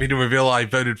 I'm happy to reveal I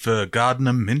voted for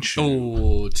Gardner Minshew.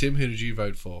 Oh, Tim, who did you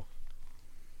vote for?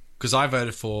 Because I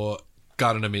voted for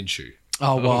Gardner Minshew.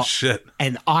 Oh well, Oh, shit.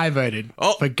 and I voted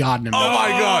for Gardner. Oh, my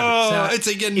God. Oh, it's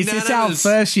a unanimous. Is this our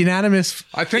first unanimous?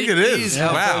 I think it is.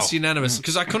 our Wow. first unanimous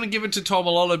because I couldn't give it to Tom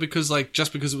Malolo because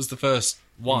just because it was the first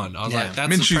one. I was Yeah. like,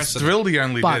 that's Minshew's impressive. thrilled he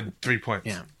only But- did 3 points.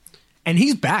 Yeah, and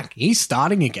he's back. He's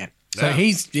starting again. So Yeah.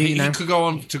 he's he could go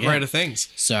on to greater things.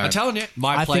 So, I'm telling you,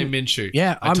 my I play think- Minshew.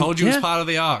 yeah, I told you it yeah. was part of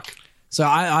the arc. So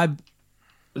I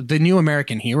the new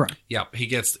American hero. Yep, he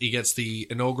gets the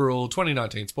inaugural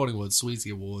 2019 Sporting Woods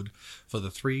Sweezy Award for the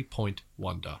 3-point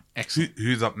wonder.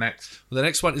 Who's up next? The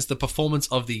next one is the performance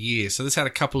of the year. So this had a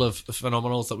couple of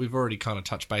phenomenals that we've already kind of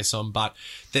touched base on, but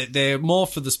they're more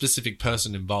for the specific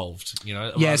person involved, you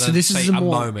know. Yeah, rather so than, this is say, a a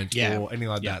more- moment yeah. or anything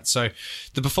like that. So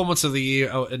the performance of the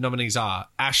year nominees are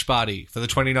Ash Barty for the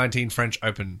 2019 French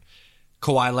Open,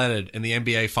 Kawhi Leonard in the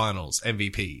NBA Finals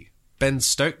MVP, Ben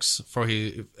Stokes for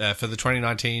the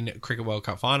 2019 Cricket World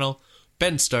Cup Final,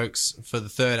 Ben Stokes for the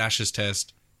third Ashes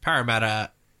Test, Parramatta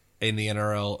in the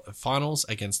NRL Finals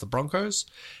against the Broncos,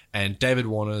 and David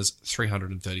Warner's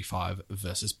 335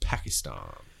 versus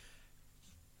Pakistan.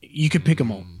 You could pick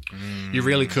them all. You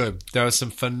really could. There were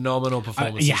some phenomenal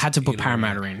performances. You had to put you know.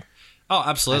 Parramatta in. Oh,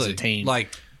 absolutely. as a team.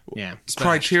 Like, Yeah. smash.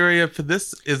 Criteria for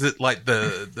this? Is it like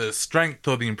the strength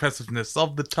or the impressiveness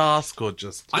of the task or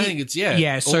just... I think it's, yeah,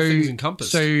 Yeah, all so things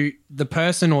encompassed. so the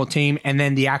person or team, and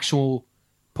then the actual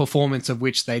performance of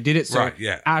which they did it. So Right,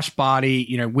 yeah. Ash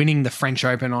Barty, winning the French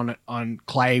Open on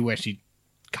clay where she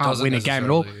can't Doesn't win a game at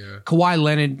all. necessarily, yeah. Kawhi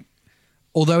Leonard,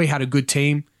 although he had a good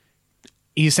team,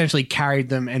 he essentially carried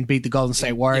them and beat the Golden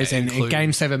State Warriors, Yeah, and in including-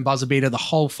 Game 7 buzzer beater the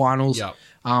whole finals. Yep.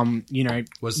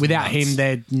 Was Without nuts. him,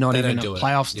 they're not They even a don't do it.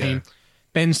 playoffs Yeah. team.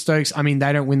 Ben Stokes, I mean,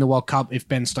 they don't win the World Cup if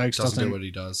Ben Stokes doesn't doesn't. do what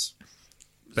he does.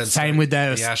 Ben Same Stokes, with the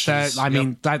those. Ashes. I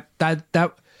mean, Yep. that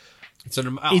it's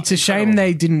a it's a shame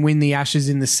they didn't win the Ashes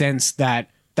in the sense that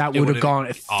would have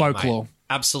gone folklore.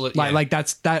 Absolutely. Like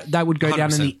that would go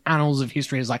down in 100%. the annals of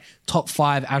history as like top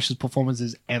 5 Ashes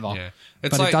performances ever. Yeah.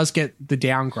 It's But like- it does get the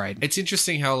downgrade. It's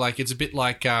interesting how like it's a bit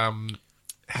like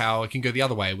how it can go the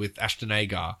other way with Ashton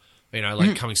Agar.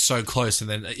 Coming so close, and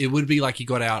then it would be like he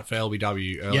got out for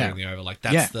LBW earlier Yeah. in the over. Like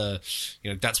that's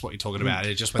Yeah. that's what you're talking about.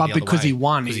 It just went But the other because way. he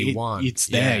won, Because he it- won, it's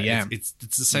there, yeah. It's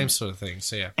the same sort of thing.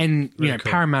 So yeah, And Really cool.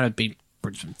 Parramatta beat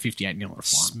Brisbane 58-0 at a fly.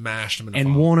 smashed him in the And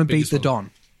final. Warner beat Biggest the one.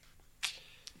 Don.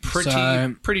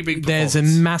 So, Pretty big. There's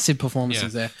performance. a massive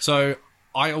performances there. So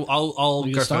I'll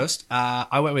You go start? first.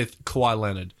 I went with Kawhi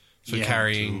Leonard for Yeah.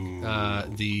 carrying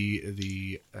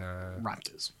the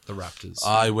Raptors. Raptors.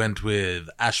 I went with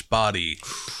Ash Barty,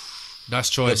 Nice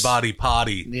the choice. Barty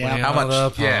Party. Yeah. How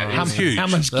much? Yeah, How it's mu- huge. How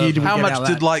much gear do we How get much out of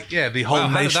did that? the whole Wow,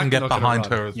 how did nation that get not get a behind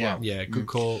run? her as Yeah. well? Yeah, good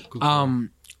call. Good call.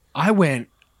 I went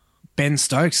Ben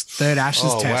Stokes, third Ashes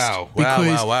Oh test. wow!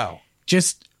 Because Wow!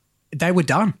 just they were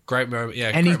done. Great moment.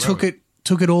 Yeah, And he great took moment.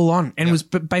 it all on and was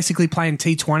basically playing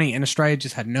T20, and Australia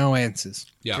just had no answers.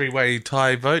 Yeah. Three-way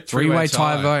tie vote. Three-way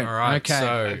tie vote. All right. Okay. I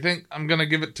So, think I'm gonna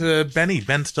give it to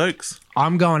Ben Stokes.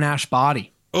 I'm going Ash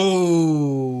Barty.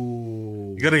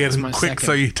 oh, You gotta get him my quick second.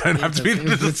 so you don't have to be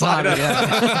the It's harder, decider.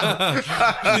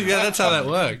 yeah. yeah, that's how that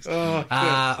works. Oh,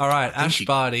 All right, Ash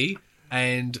Barty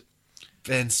and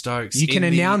Ben Stokes. You can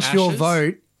in the announce your Ashes.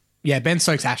 vote. Yeah, Ben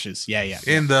Stokes Ashes. Yeah.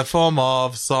 In the form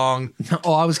of song.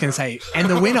 Oh, I was going to say, and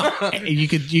the winner. You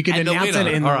could And the announce winner.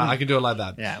 it in. All right, I can do it like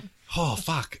that. Yeah. Oh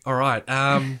fuck! All right.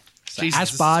 Jesus, Ash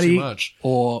this is Barty too much.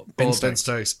 or Ben Or Stokes. Ben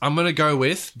Stokes. I'm going to go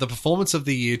with the performance of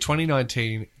the year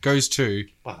 2019 goes to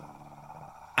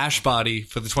Ash Barty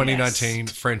for the 2019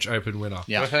 French Open winner.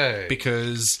 Yeah. Hey.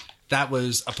 Because that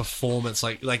was a performance.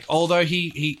 Like although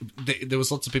there was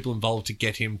lots of people involved to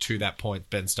get him to that point.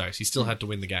 Ben Stokes, he still had to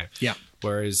win the game. Yeah.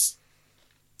 Whereas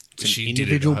an she did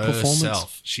it individual performance.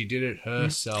 herself. She did it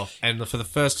herself, and for the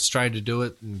first Australian to do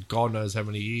it, in God knows how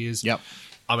many years. Yep.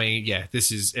 I mean, yeah,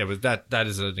 that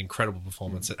is an incredible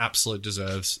performance. It absolutely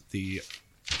deserves the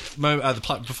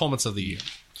performance of the year.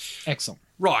 Excellent.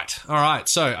 Right. All right.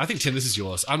 So I think Tim, this is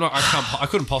yours. I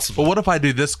couldn't possibly. But what if I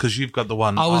do this because you've got the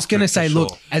one? I was after going it to say, for look,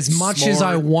 sure. as much as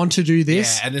I want to do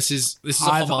this, Yeah, and this is a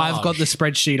I've homage. got the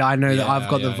spreadsheet. I know that Yeah, I've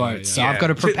got the yeah, votes, yeah, so yeah. I've got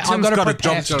to prepare. Tim's I've got to got a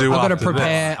prepare. job to do I've got to after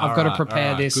prepare. this. I've got to All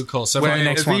prepare right. this. Good call. So for Well, the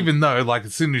next if one. even though, like,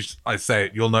 as soon as I say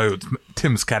it, you'll know it's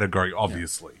Tim's category.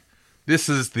 Obviously, this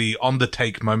is the on the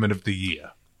take moment of the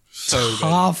year. so good.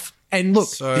 Half. And look,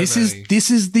 So this many.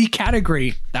 is the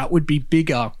category that would be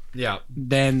bigger Yeah.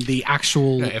 than the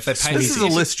actual. Yeah, if they pay This is a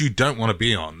Easy. list you don't want to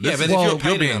be on. Yeah, This but is- if well, you're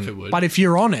paid you're enough, being- it would. But if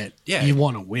you're on it, Yeah, you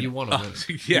want to win. You want to win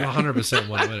it. yeah. You 100%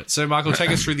 want to win it. So, Michael,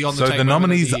 take us through the on the So take. the moment of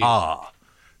nominees year. are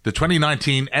the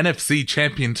 2019 NFC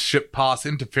Championship Pass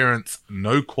Interference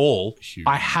No Call.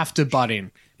 I have to butt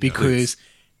in because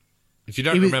If you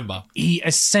don't he was- remember, he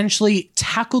essentially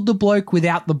tackled the bloke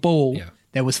without the ball. Yeah.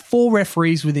 There was 4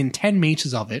 referees within 10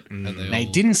 meters of it. and They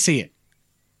didn't see it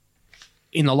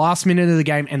in the last minute of the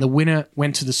game, and the winner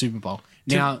went to the Super Bowl.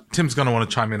 Now, Tim's going to want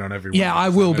to chime in on every one. yeah, of I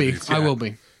these. will know be. these, I yeah. will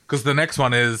be. Because the next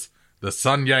one is the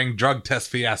Sun Yang drug test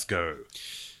fiasco.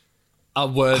 a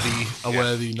worthy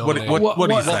nominee. What do you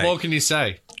What say? more can you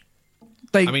say?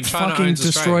 They I mean, China fucking owns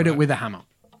destroyed Australia, it right? with a hammer.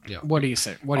 Yeah. What do you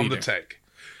say? What do On you the do? take.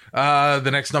 The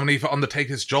next nominee for On the Take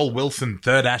is Joel Wilson,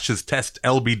 third Ashes Test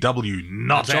LBW,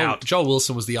 not out. Joel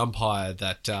Wilson was the umpire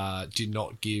that did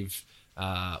not give.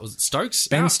 Was it Stokes?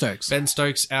 Ben out? Stokes. Ben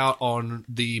Stokes out on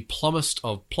the plummest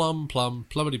of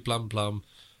plummety plum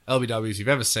LBWs you've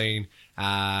ever seen,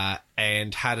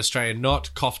 and had Australia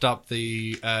not coughed up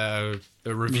the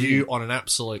review on an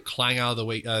absolute clanger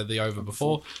the over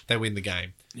before, they win the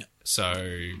game. Yeah.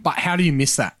 So, But how do you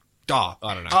miss that? I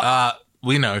don't know.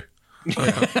 We know.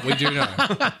 We do know.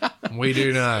 We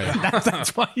do know.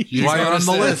 That's why you Why you're on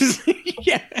the list.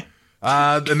 yeah.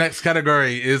 The next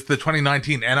category is the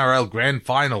 2019 NRL Grand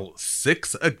Final,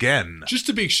 6 again. Just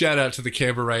a big shout out to the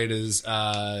Canberra Raiders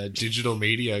digital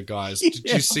media guys. Did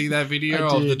Yeah, you see that video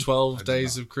I of the did. 12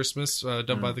 days of Christmas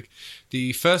done by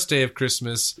the first day of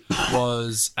Christmas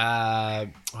was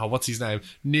what's his name?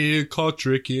 Neil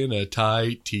Kotrick in a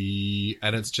tight tee,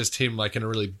 and it's just him like in a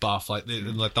really buff like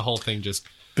the whole thing just.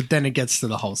 But then it gets to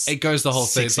the whole. It goes the whole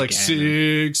thing. It's like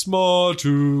again. 6 more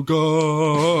to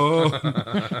go.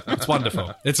 It's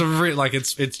wonderful. It's a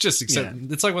it's just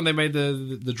it's like when they made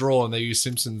the draw and they used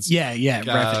Simpsons. Yeah, it's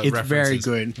very references.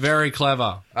 good. Very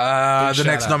clever. The shout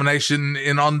next out. nomination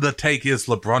in On the Take is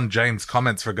LeBron James'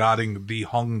 comments regarding the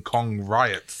Hong Kong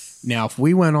riots. Now, if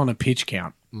we went on a pitch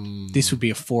count, this would be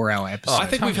a 4-hour episode. I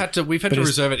think we've had to But it's-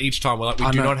 reserve it each time. We're like we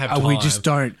I do know, not have time. we just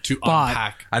don't. to But-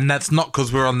 unpack. And that's not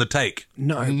because we're on the take.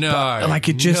 no, No, but, like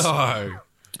it just no.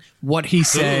 what he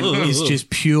said is just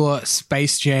pure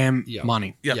Space Jam Yeah.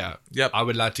 money. Yep. Yeah, Yep. I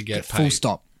would like to get paid. Full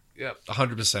stop. Yep.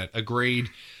 100% agreed.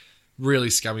 Really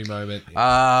scummy moment.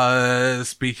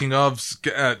 Speaking of,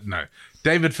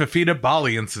 David Fafita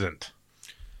Bali incident.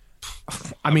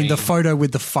 I mean, the photo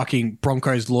with the fucking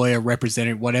Broncos lawyer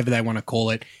representative, whatever they want to call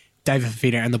it, David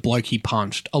Fafita and the bloke he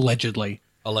punched, allegedly,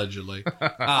 Allegedly.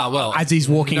 Well, as he's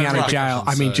walking out of right. jail.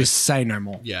 I mean, So- just say no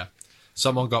more. yeah,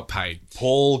 someone got paid.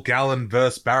 Paul Gallen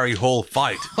versus Barry Hall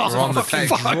fight. We're on the take.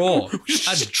 Draw.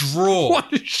 A draw.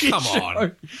 What a shit Come show.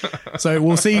 on. So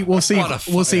we'll see What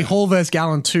a Hall versus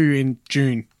Gallen 2 in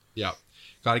June. Yep.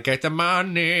 Gotta get the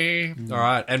money. All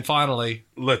right. And finally,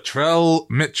 Latrell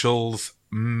Mitchell's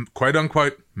quote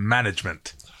unquote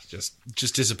management.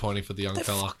 just disappointing for the young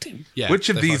fella. Fucked him. Yeah. Which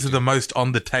of they these fucked are him. the most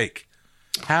on the take?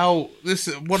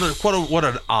 What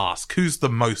an ask. Who's the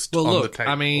most Well, on look, the take?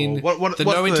 I mean, Or the what's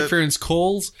no interference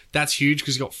calls, that's huge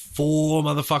because you've got 4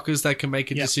 motherfuckers that can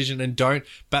make a Yep. decision and don't.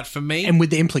 But for me, And with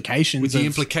the implications. with the of-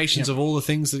 implications of all the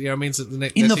things that, means that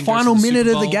the In the final minute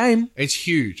of the game. it's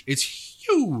huge. It's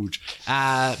huge.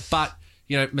 But,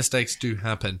 mistakes do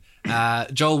happen.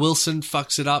 Joel Wilson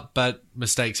fucks it up, but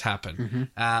mistakes happen.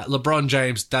 LeBron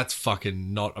James, that's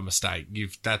fucking not a mistake.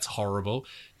 That's horrible.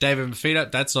 David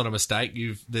Mafita, that's not a mistake.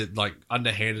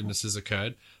 Underhandedness has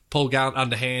occurred. Paul Gallant,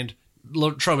 underhand.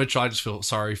 Troy Mitchell, I just feel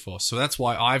sorry for. So that's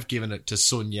why I've given it to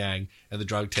Sun Yang and the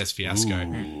drug test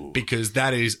fiasco. Because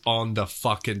that is on the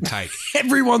fucking take.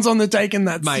 Everyone's on the take in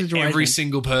that Mate, situation. every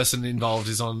single person involved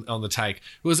is on the take.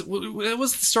 Was the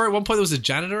story at one point there was a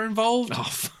janitor involved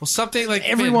or something like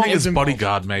Everyone man, was his involved.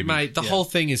 bodyguard, maybe. Mate, the whole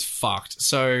thing is fucked.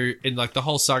 So in the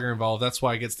whole saga involved, that's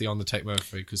why it gets the on the take moment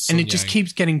for because and it just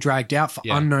keeps getting dragged out for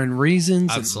Yeah. unknown reasons.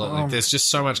 absolutely. And, There's just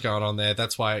so much going on there.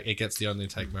 That's why it gets the on the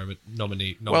take moment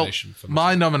nomination for me.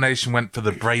 My nomination went for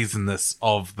the brazenness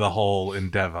of the whole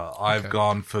endeavor. I've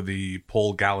gone for the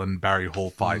Paul Gallen Barry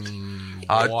Hall fight,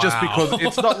 just because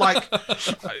it's not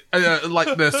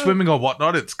like they're swimming or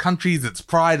whatnot. It's countries, it's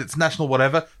pride, it's national,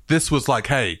 whatever. This was like,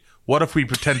 hey, what if we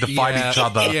pretend to fight Yeah, each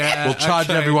other? yeah, we'll charge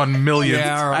okay. everyone millions,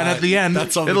 Yeah, all and right. at the end,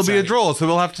 That's on the it'll be a take. draw. So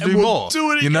we'll have to do we'll more.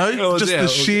 do it you know, again. just Yeah, the we'll-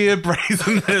 sheer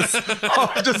brazenness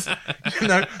of just,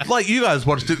 like you guys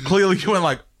watched it. Clearly, you went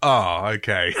like, oh,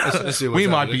 okay. Let's see what's We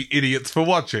might happening. be idiots for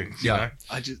watching. You know?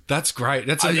 That's great.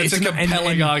 That's a It's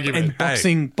compelling argument.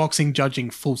 And boxing judging,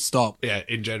 full stop. yeah,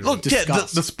 in general. Look, yeah,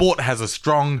 Discuss. the sport has a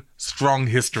strong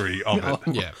history of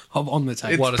it. Yeah. On the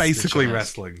take. What It's a basically stitch.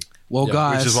 wrestling, Well, Yeah,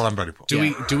 guys, which is what I'm ready for. Do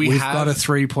we we've have got a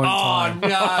 3-point Oh tie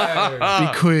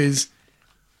no. because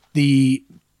the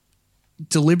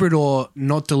deliberate or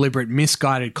not deliberate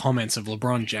misguided comments of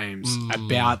LeBron James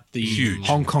about the Huge.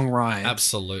 Hong Kong riot.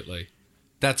 Absolutely.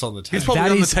 That's on the He's table. probably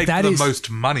That on the is- take that for the is- most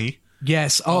money.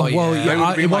 Yes. Oh, Oh, well, yeah. They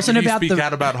would be it like, wasn't if you about speak the.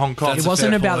 out about Hong Kong. That's It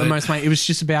wasn't fair about the point. most money. It was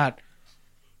just about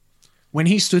when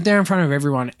he stood there in front of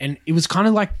everyone, and it was kind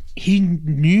of like he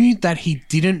knew that he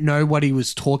didn't know what he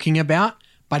was talking about,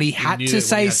 but he had knew to what he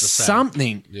say had to say.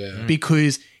 something Yeah.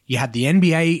 because you had the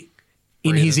NBA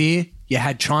in his ear, you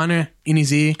had China in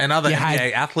his ear, and other you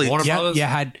NBA athletes. Warner yeah, Brothers? you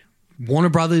had Warner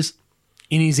Brothers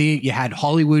in his ear, you had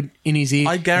Hollywood in his ear.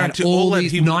 I you had guarantee all all that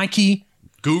these he would- Nike.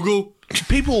 Google.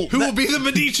 People Who will be the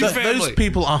Medici family? Those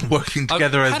people aren't working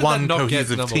together how as did that one not get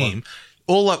cohesive number team. one?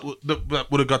 All that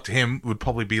would have got to him would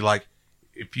probably be like,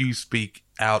 if you speak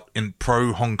out in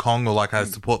pro Hong Kong or like I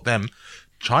support them,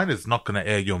 China's not going to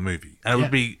air your movie. And it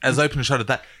would be as open and shut as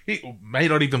that. He may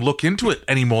not even look into it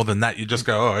any more than that. You just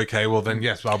go, oh, okay, well then,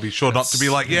 yes, I'll be sure not to be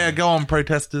like, yeah, go on,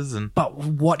 protesters. And But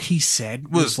what he said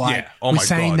was Was- like, yeah. Oh was my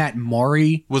saying God. that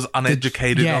Maury was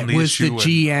uneducated on the was issue. the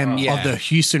GM Yeah. of the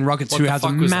Houston Rockets, What who the has a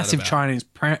fuck was that massive about? Chinese,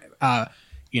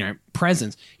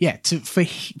 presence. Yeah, for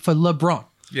LeBron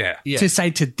yeah. Yeah. to say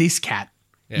to this cat,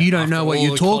 Yeah, you don't after know what all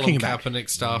you're the talking Colin about. Kaepernick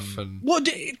stuff and Well,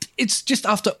 it's just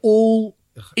after all.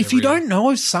 If you everyone. don't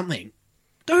know something,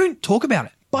 don't talk about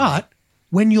it. But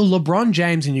when you're LeBron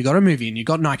James and you got a movie and you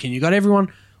got Nike and you got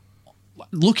everyone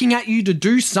looking at you to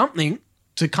do something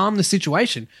to calm the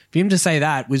situation, for him to say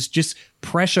that was just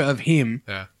pressure of him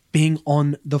yeah. being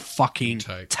on the fucking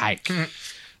Take. take.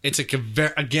 It's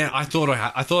again. I thought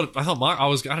I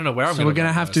don't know where I'm. So we're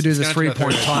gonna have to do the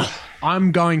 3-point tie.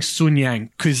 I'm going Sun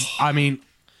Yang because I mean,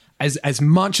 as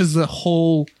much as the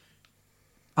whole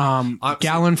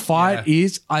Gallon fight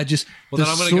is, I just Well, the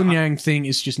then I'm gonna Sun go- Yang thing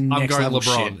is just I'm next going level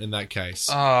LeBron shit. in that case.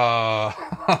 These,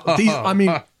 I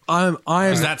mean, I'm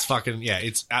 'Cause that's fucking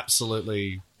it's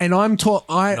absolutely and I'm taught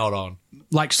not on.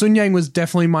 like Sun Yang was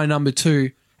definitely my number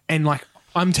 2, and like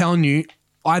I'm telling you,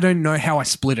 I don't know how I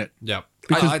split it Yep.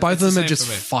 because both it's of the them are same just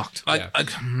for me. fucked, Yeah.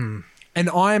 and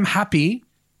I'm happy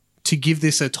to give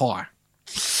this a tie.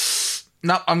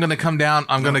 No, I'm going to come down.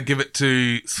 I'm going to give it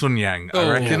to Sun Yang, I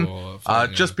reckon.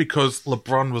 fine, Just because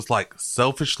LeBron was like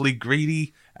selfishly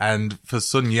greedy. And for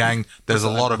Sun Yang, there's a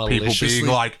Was it, lot of like, people being maliciously?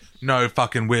 like, no,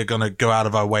 fucking, we're going to go out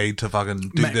of our way to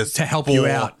fucking do this. to help you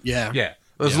out. Yeah. Yeah.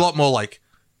 There's a lot more like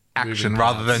action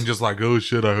rather than just like, oh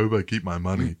shit, I hope I keep my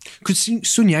money. Because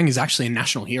Sun Yang is actually a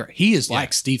national hero. He is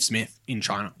like Steve Smith in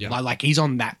China. Yeah. Like he's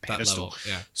on that That pedestal. level,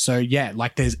 yeah. So yeah,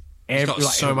 like there's got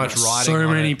so much riding so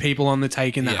on many it. people on the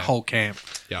take in that Yeah. whole camp.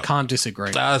 Yeah. Can't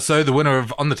disagree. So the winner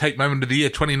of On the Take Moment of the Year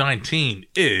 2019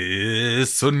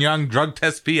 is Sun Yang Drug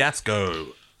Test Fiasco.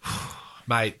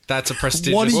 Mate, that's a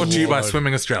prestigious What do you- Brought to you by award.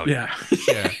 Swimming Australia.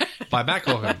 Yeah, by Matt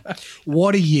Corcoran.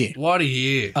 What a year. What a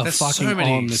year. Of There's fucking so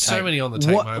many, on the so take. many on the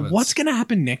take moments. What's going to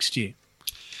happen next year?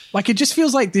 Like, it just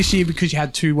feels like this year because you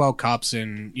had 2 World Cups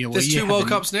and you know, There's you 2 had World the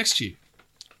Cups next year.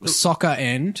 soccer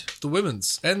and The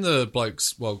women's and the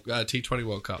blokes, T20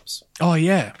 World Cups. oh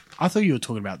yeah, I thought you were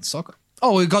talking about the soccer.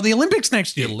 Oh, we've got the Olympics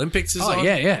next The year. Olympics is Oh on.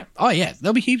 yeah. Oh yeah,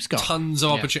 there'll be heaps going. Tons of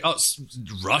opportunity. Oh,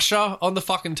 Russia on the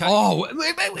fucking take. Oh, we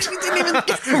didn't even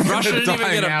Russia didn't even get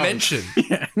a Dying out. mention.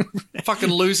 Fucking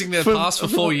losing their pass for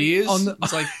 4 years. on the-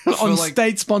 It's like on for like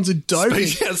state-sponsored doping. yeah,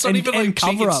 it's not and, even and like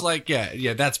cover it's up. like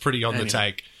yeah, that's pretty on the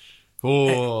take.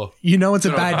 Oh, You know it's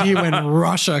a bad year when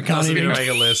Russia can't doesn't even even make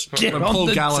a list. Get When on Paul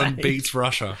the Gallen take. beats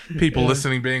Russia. People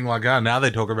listening being like, oh, now they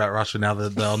talk about Russia now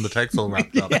that they're on the text all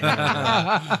wrapped up.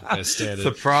 Yeah, standard.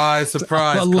 Surprise,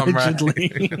 surprise, comrade.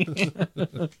 allegedly.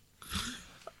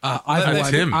 That's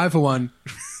him. I for one.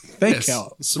 Thank Yes, you,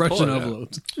 support, Russian yeah.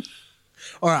 overlords.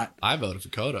 All right. I voted for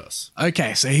Kodos.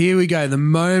 Okay, so here we go. The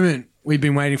moment we've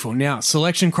been waiting for. Now,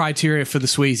 selection criteria for the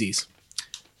Sweezies.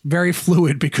 Very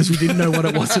fluid because we didn't know what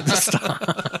it was at the start.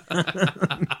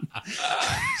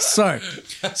 So,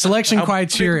 selection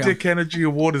criteria. Big Dick Energy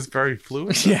Award is very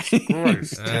fluid. Yeah.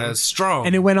 Gross. Strong.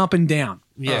 And it went up and down.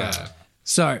 yeah,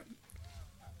 So,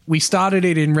 we started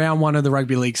it in round 1 of the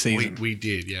rugby league season. we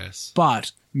did, yes.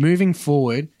 But moving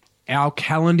forward, our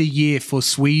calendar year for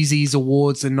Sweezies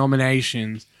awards and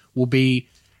nominations will be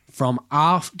from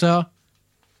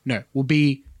will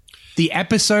be the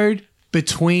episode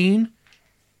between.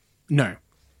 No.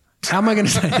 How am I going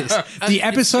to say this? The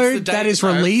episode the date, that is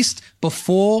no. released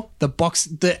before the box.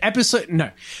 The episode.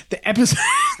 No. The episode.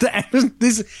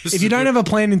 If you don't have a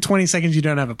plan in 20 seconds, you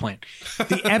don't have a plan.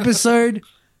 The episode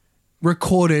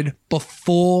recorded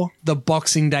before the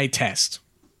Boxing Day test.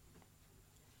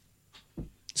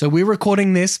 So we're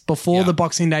recording this before Yeah. the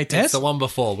Boxing Day It's test. the one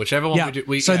before, whichever one Yeah. we do.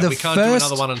 We, So yeah, the we can't do first-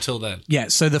 another one until then. Yeah.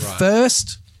 So the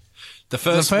first The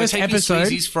first first we're taking episode-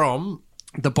 Sweezies from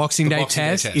the Boxing Day Boxing Day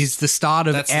test test. is the start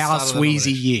of that's the our start of the Sweezy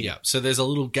nomination. year. Yeah. So there's a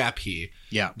little gap here.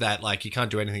 Yeah. That like you can't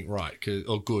do anything right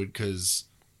or good because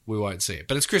we won't see it.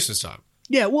 But it's Christmas time.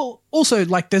 Yeah, well, also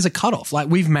like there's a cutoff. Like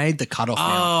we've made the cutoff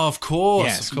now. Oh, of course.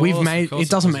 Yes, of course, we've of made. course, It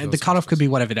doesn't of matter. course, The of cutoff course. could be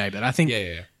whatever day, but I think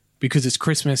Yeah. because it's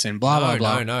Christmas and blah blah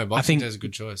blah. No. I Boxing think Day is a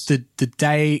good choice. the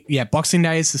day, yeah, Boxing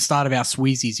Day is the start of our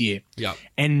Sweezies year. Yeah.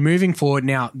 And moving forward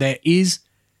now, there is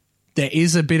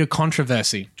a bit of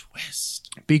controversy Twist.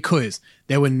 because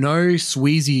there were no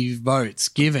Sweezy votes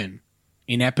given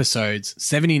in episodes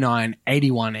 79,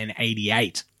 81, and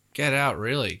 88. Get out,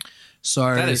 really.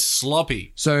 So That is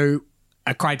sloppy. So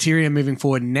a criteria moving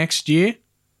forward next year,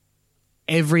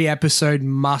 every episode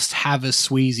must have a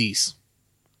Sweezies,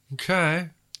 Okay.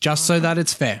 just so that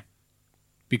it's fair.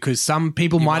 Because some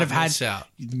people might have miss out.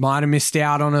 missed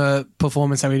out on a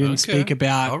performance that we didn't Okay. speak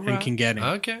about All and right. can get in.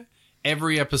 Okay.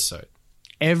 Every episode.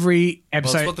 Every it's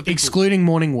episode, what the people- excluding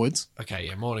Morning Woods, Okay,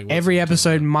 yeah, morning. every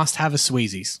episode must have a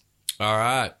Sweezies. All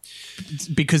right.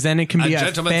 Because then it can be A a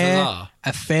gentleman's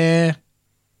fair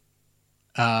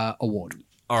award,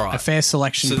 All right. a fair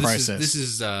selection so process. This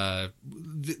is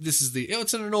the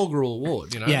it's an inaugural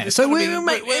award, you know. Yeah, It's so gotta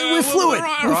we're fluid.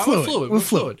 We're fluid. We're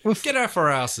fluid. Get out for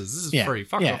our asses. This is Yeah, free.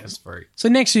 Fuck yeah. off, it's free. So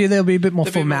next year there'll be a bit more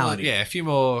There'll be more- formality. yeah, a few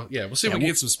more. Yeah, we'll see if we can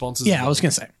get some sponsors. Yeah, I was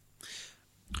gonna say.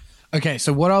 Okay,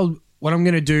 so what I'm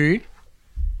gonna do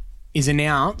is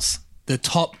announce the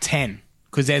top 10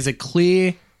 because there's a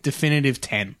clear, definitive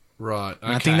 10. right. Okay.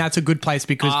 And I think that's a good place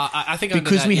because I think under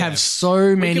because that, we yeah. have so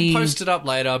We many can post it up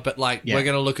later, but like Yeah. we're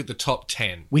going to look at the top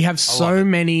 10. we have love so it.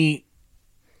 many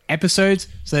episodes,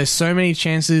 so there's so many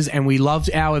chances, and we loved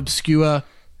our obscure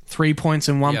 3 points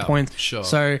and 1 Yeah, point. sure.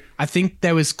 So I think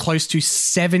there was close to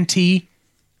 70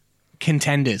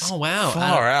 contenders. Oh wow,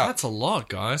 Far out. That's a lot,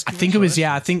 guys. I think it was,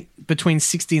 I think between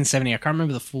 60 and 70. I can't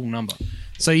remember the full number.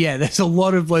 So yeah, there's a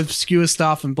lot of obscure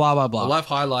stuff and blah, blah, blah. Well, I've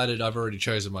highlighted. I've already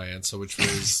chosen my answer, which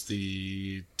was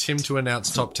the Tim to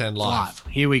announce top 10 live.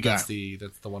 Here we go. That's the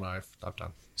one I've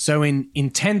done. So in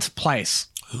 10th place,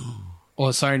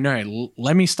 or sorry, no,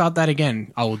 let me start that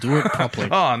again. I will do it properly.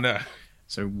 Oh, no.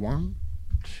 So 1,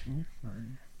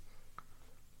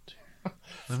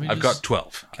 I've got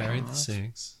 12. Carry the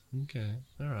 6. Okay,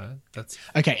 all right. That's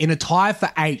okay, in a tie for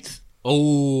 8th,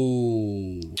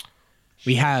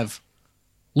 we have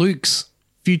Luke's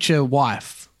future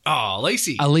wife,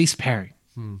 Lacey. Elise Perry.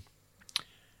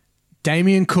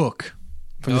 Damien Cook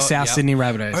from the Oh, South yep. Sydney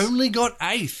Rabbitohs. Only got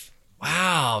 8th.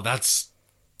 Wow, that's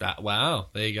that. Wow,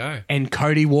 there you go. And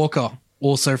Cody Walker,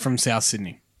 also from South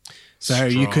Sydney. So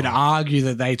you could argue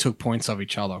that they took points of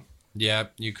each other. Yeah,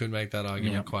 you could make that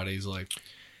argument Yeah. quite easily.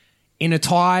 In a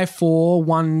tie for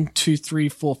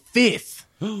 5th,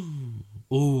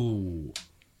 Ooh.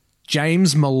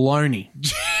 James Maloney.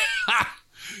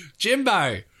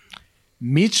 Jimbo.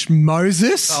 Mitch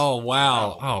Moses. Oh,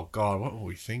 wow. Oh, God. What were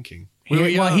we thinking?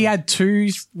 He had two.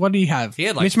 What did he have? He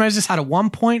had, like- Mitch Moses had a 1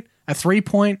 point, a 3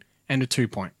 point, and a 2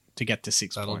 point to get to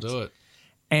 6 That'll points. do it.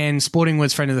 And Sporting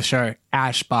Woods friend of the show,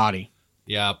 Ash Barty.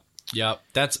 Yep.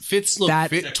 That's Fitz. Look,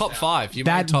 That- top 5. You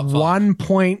made That top 5. 1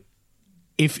 point,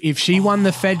 if she won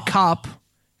the Fed Cup,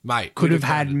 Mate, could we'd have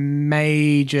had done it.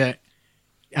 major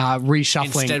reshuffling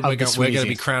Instead, of we're the going to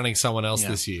be Sweezies. crowning someone else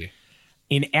this year.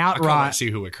 In I can't wait to outright,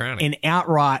 see who we're crowning.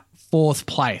 fourth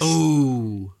place.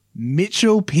 Ooh.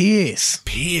 Mitchell Pearce.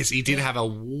 Pierce, he did have a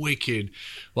wicked,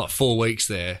 4 weeks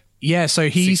there. Yeah, so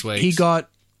 6 weeks. he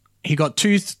got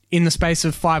two in the space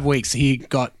of 5 weeks. He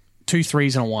got 2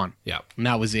 threes and a 1, Yep. and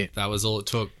that was it. That was all it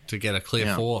took to get a clear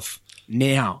Yeah. 4th.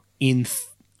 Now in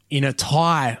a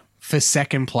tie for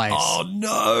second place, Oh,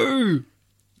 no.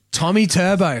 Tommy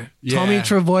Turbo, Tommy Yeah.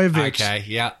 Travojevic. Okay,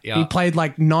 yeah. He played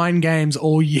like 9 games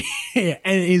all year, and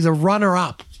is a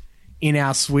runner-up in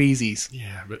our Sweezies.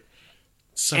 Yeah, but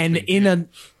so And big.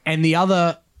 and the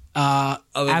other Other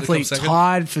than athlete come second?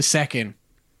 tied for second,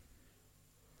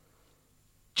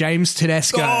 James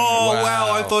Tedesco Oh,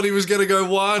 wow. I thought he was going to go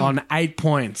 1. on 8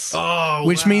 points, Oh,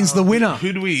 which wow. means the winner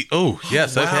Who do we? Oh,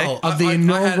 yes, okay. Wow. Of the I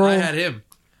inaugural- had him.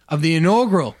 of the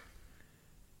inaugural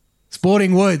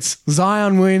Sporting Woods,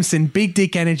 Zion Williamson, Big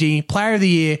Dick Energy, Player of the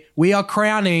Year. We are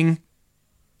crowning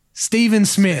Stephen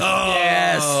Smith.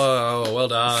 Yes. Oh, well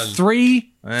done.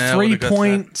 Three Yeah, would've got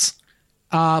points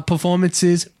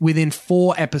performances within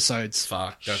 4 episodes.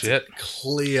 Fuck. That's Shit.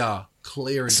 clear.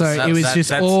 And So it was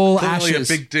just all clearly ashes.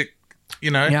 a big dick,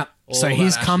 you know. Yep. So all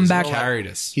his that ashes comeback, carried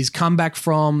us. his comeback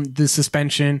from the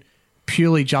suspension,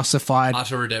 purely justified.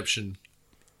 Utter redemption.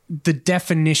 The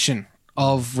definition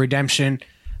of redemption.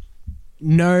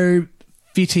 No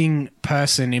fitting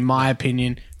person, in my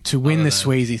opinion, to win the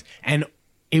Sweezies, and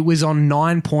it was on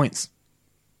 9 points.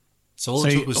 So all So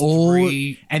it took was all,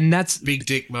 3 and that's big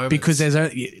dick moments. because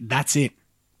that's it.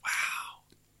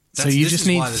 So you just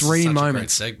need 3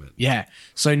 moments. Segment. Yeah.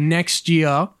 So next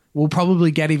year we'll probably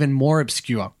get even more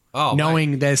obscure, Oh,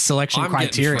 knowing there's selection I'm getting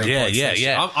criteria. 3 Yeah, points yeah, next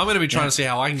yeah. year. I'm going to be trying to see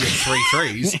how I can get 3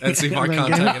 threes and see if I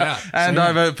can't take it out. And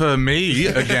I vote for me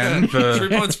again 3 for.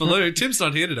 points for Lou. Tim's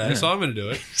not here today, so I'm going to do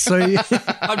it. So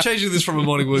I'm changing this from a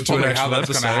morning wood to an Wonder how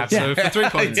actual that's gonna episode. So for 3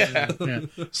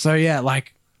 points. so yeah,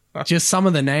 like just some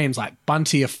of the names like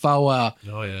Bunty Afoa,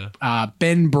 Oh, yeah.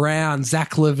 Ben Brown,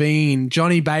 Zach Levine,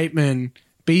 Johnny Bateman,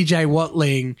 BJ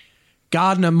Watling,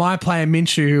 Gardner, my player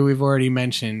Minshew, who we've already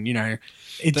mentioned. You know,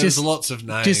 it There's just lots of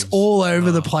names. just all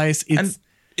over the place. It's And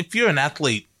if you're an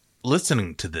athlete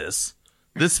listening to this,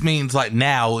 this means like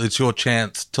now it's your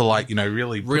chance to like, you know,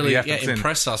 really put Really, the efforts yeah, in.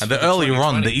 impress us And for the the earlier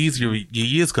on, 2020. the easier your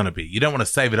year's going to be. You don't want to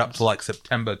save it up to like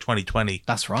September 2020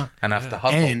 that's right. and have to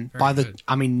hustle. And by the, good.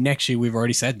 I mean, next year we've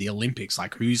already said the Olympics.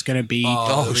 Like, who's going to be?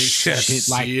 Oh, Oh, shit.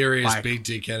 Like- Serious like, big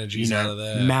dick you energies out of know,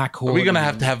 there. Mac. Are we going to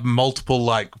Horton, have multiple,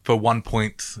 like, for 1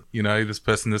 point, you know, this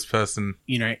person?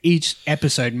 You know, each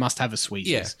episode must have a sweet.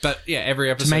 Yeah, but yeah, every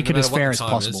episode to make no it as matter what fair the as time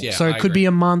possible. is, yeah, So I it could agree. be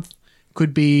a month,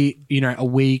 could be, you know, a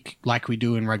week, like we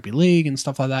do in rugby league and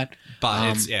stuff like that.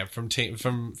 But it's from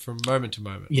moment to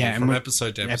moment. Yeah, or from and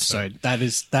episode to episode.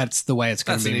 That's the way it's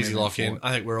going That's to be. an easy moving lock in. forward.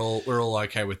 I think we're all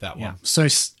okay with that Yeah. one. So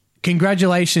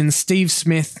congratulations, Steve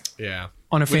Smith, Yeah,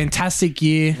 on a fantastic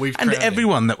year. we've And crowned him.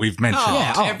 everyone that we've mentioned. Oh,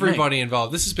 Yeah, oh, everybody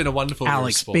involved. This has been a wonderful year of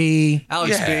Alex sport. B.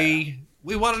 Alex Yeah. B.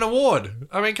 We won an award.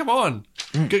 I mean, come on.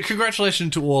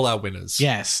 Congratulations to all our winners.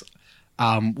 Yes.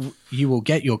 You will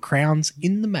get your crowns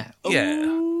in the mail.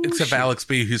 Yeah. Except for Alex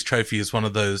B, whose trophy is one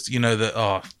of those, you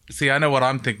know, see, I know what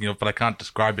I'm thinking of, but I can't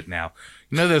describe it now.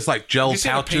 You know those like gel you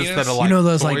seen a pouches penis? that are like You know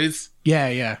those, like- toys?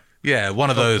 Yeah. Yeah, one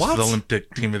of those what? for the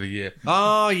Olympic Team of the Year.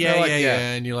 Oh, yeah, They're like, yeah, yeah.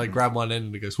 And you like grab one end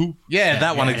and it goes, whoo. Yeah,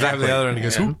 that one Grab exactly. the other end and it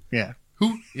goes, whoo. Yeah.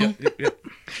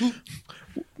 Whoo.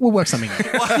 We'll work something out.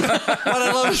 What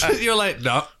I love is that you're like,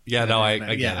 no. Yeah, no, I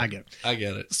get yeah, it. I get it. I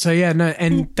get it. So yeah, no,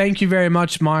 and thank you very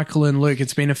much, Michael and Luke.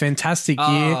 It's been a fantastic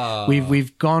year.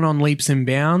 We've gone on leaps and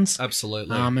bounds.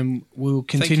 Absolutely. And we'll Thank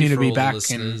continue you to for be all the back. And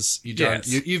listeners.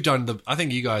 Yes. You've done the. I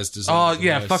think you guys deserve. Oh, the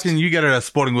yeah, most. fucking you get a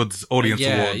Sporting Woods Audience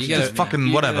Yeah, Award. you get Just fucking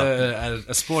you whatever. Get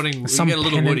a sporting. Some you get a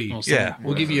little pennant Woody. or something. Yeah.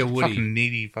 We'll give you a Woody. Fucking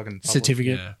needy fucking public.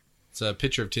 certificate. Yeah. It's a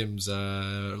picture of Tim's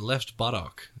left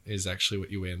buttock is actually what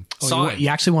you win. Oh, Signed. you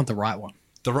actually want the right one.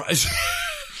 The right.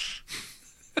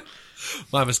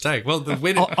 My mistake. Well, the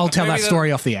winner. I'll tell maybe that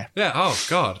story off the air. Yeah. Oh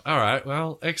God. All right.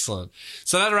 Well, excellent.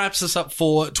 So that wraps us up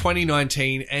for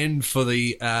 2019 and for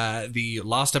the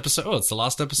last episode. Oh, it's the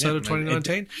last episode of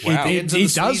 2019. Wow.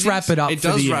 It does wrap it up. It for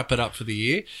does the year. wrap it up for the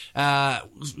year.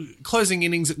 Closing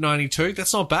innings at 92.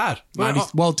 That's not bad.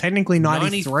 Well, technically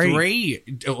 93. 93.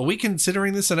 Are we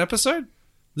considering this an episode?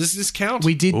 Does this count?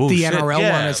 We did Oh, the shit, NRL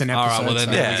yeah. one as an All episode. right, well, then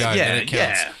so- there we go. Yeah, Then it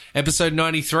counts. yeah. Episode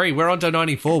 93. We're on to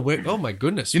 94. Oh, my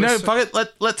goodness. You We're know, so- fuck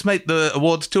it. Let's make the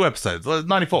awards 2 episodes.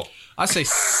 94. I say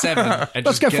 7. And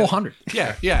Let's just go get- 400.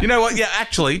 Yeah, yeah. You know what? Yeah,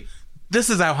 actually, this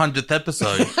is our 100th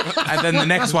episode, and then the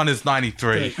next one is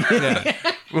 93. yeah.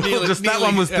 We'll Nearly- just that nearly-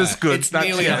 one was yeah, this good. it's That's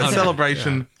nearly a 100.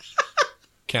 celebration.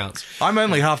 Counts. I'm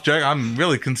only half joking. I'm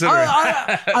really considering.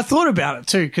 I thought about it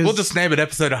too because We'll just name it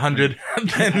episode 100, and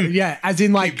then yeah, as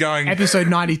in like Keep going. episode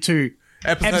 92.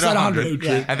 episode 100,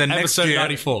 yeah. and then next Episode year,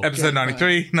 94. episode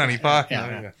 93, 95.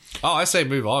 Yeah. Oh, I say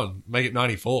move on. Make it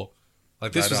 94.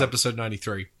 Like this Right was on. episode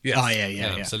 93. Yes. Oh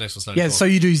yeah. So next one's 94. Yeah, so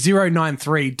you do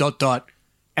 093 ...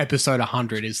 episode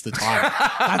 100 is the title.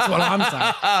 That's what I'm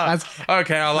saying.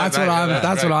 Okay, I like That's that. what I'm. Yeah,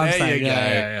 That's great. what I'm There saying. you go.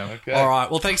 Yeah. Okay. All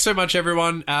right. Well, thanks so much,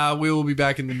 everyone. We will be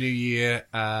back in the new year.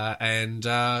 And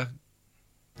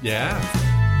yeah.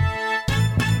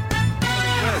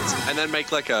 Words, and then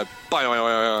make like a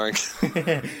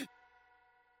boing.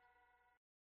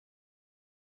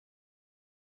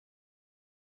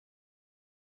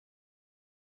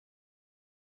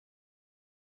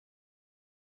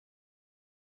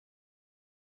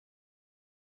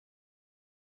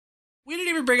 We didn't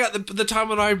even bring up the time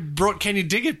when I brought Can You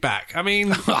Dig It back. I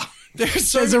mean,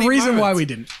 there's There's a reason why we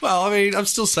didn't. Well, I mean, I'm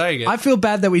still saying it. I feel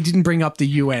bad that we didn't bring up the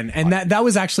UN, and that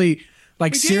was actually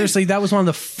like seriously, that was one of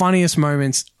the funniest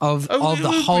moments of the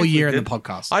whole year in the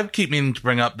podcast. I keep meaning to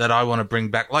bring up that I want to bring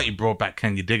back, like you brought back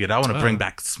Can You Dig It? I want to bring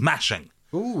back Smashing.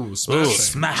 Ooh, smashing.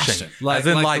 Smashing. Like- As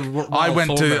in, like like, the Royal I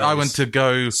went Thornberrys. to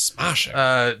go Smashing.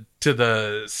 to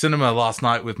the cinema last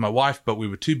night with my wife, but we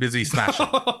were too busy smashing.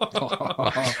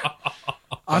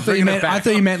 I thought you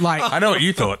meant like I know what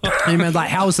you thought. you meant like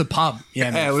how was the pub?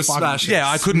 Yeah, Yeah, it was fucking smashing. Yeah,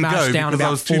 I couldn't smashed go down because I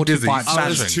about was too busy 45 I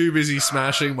was smashing. too busy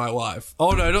smashing my wife.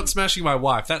 Oh, no, not smashing my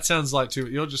wife. That sounds like too...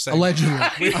 You're just saying...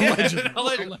 Allegedly.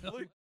 Allegedly.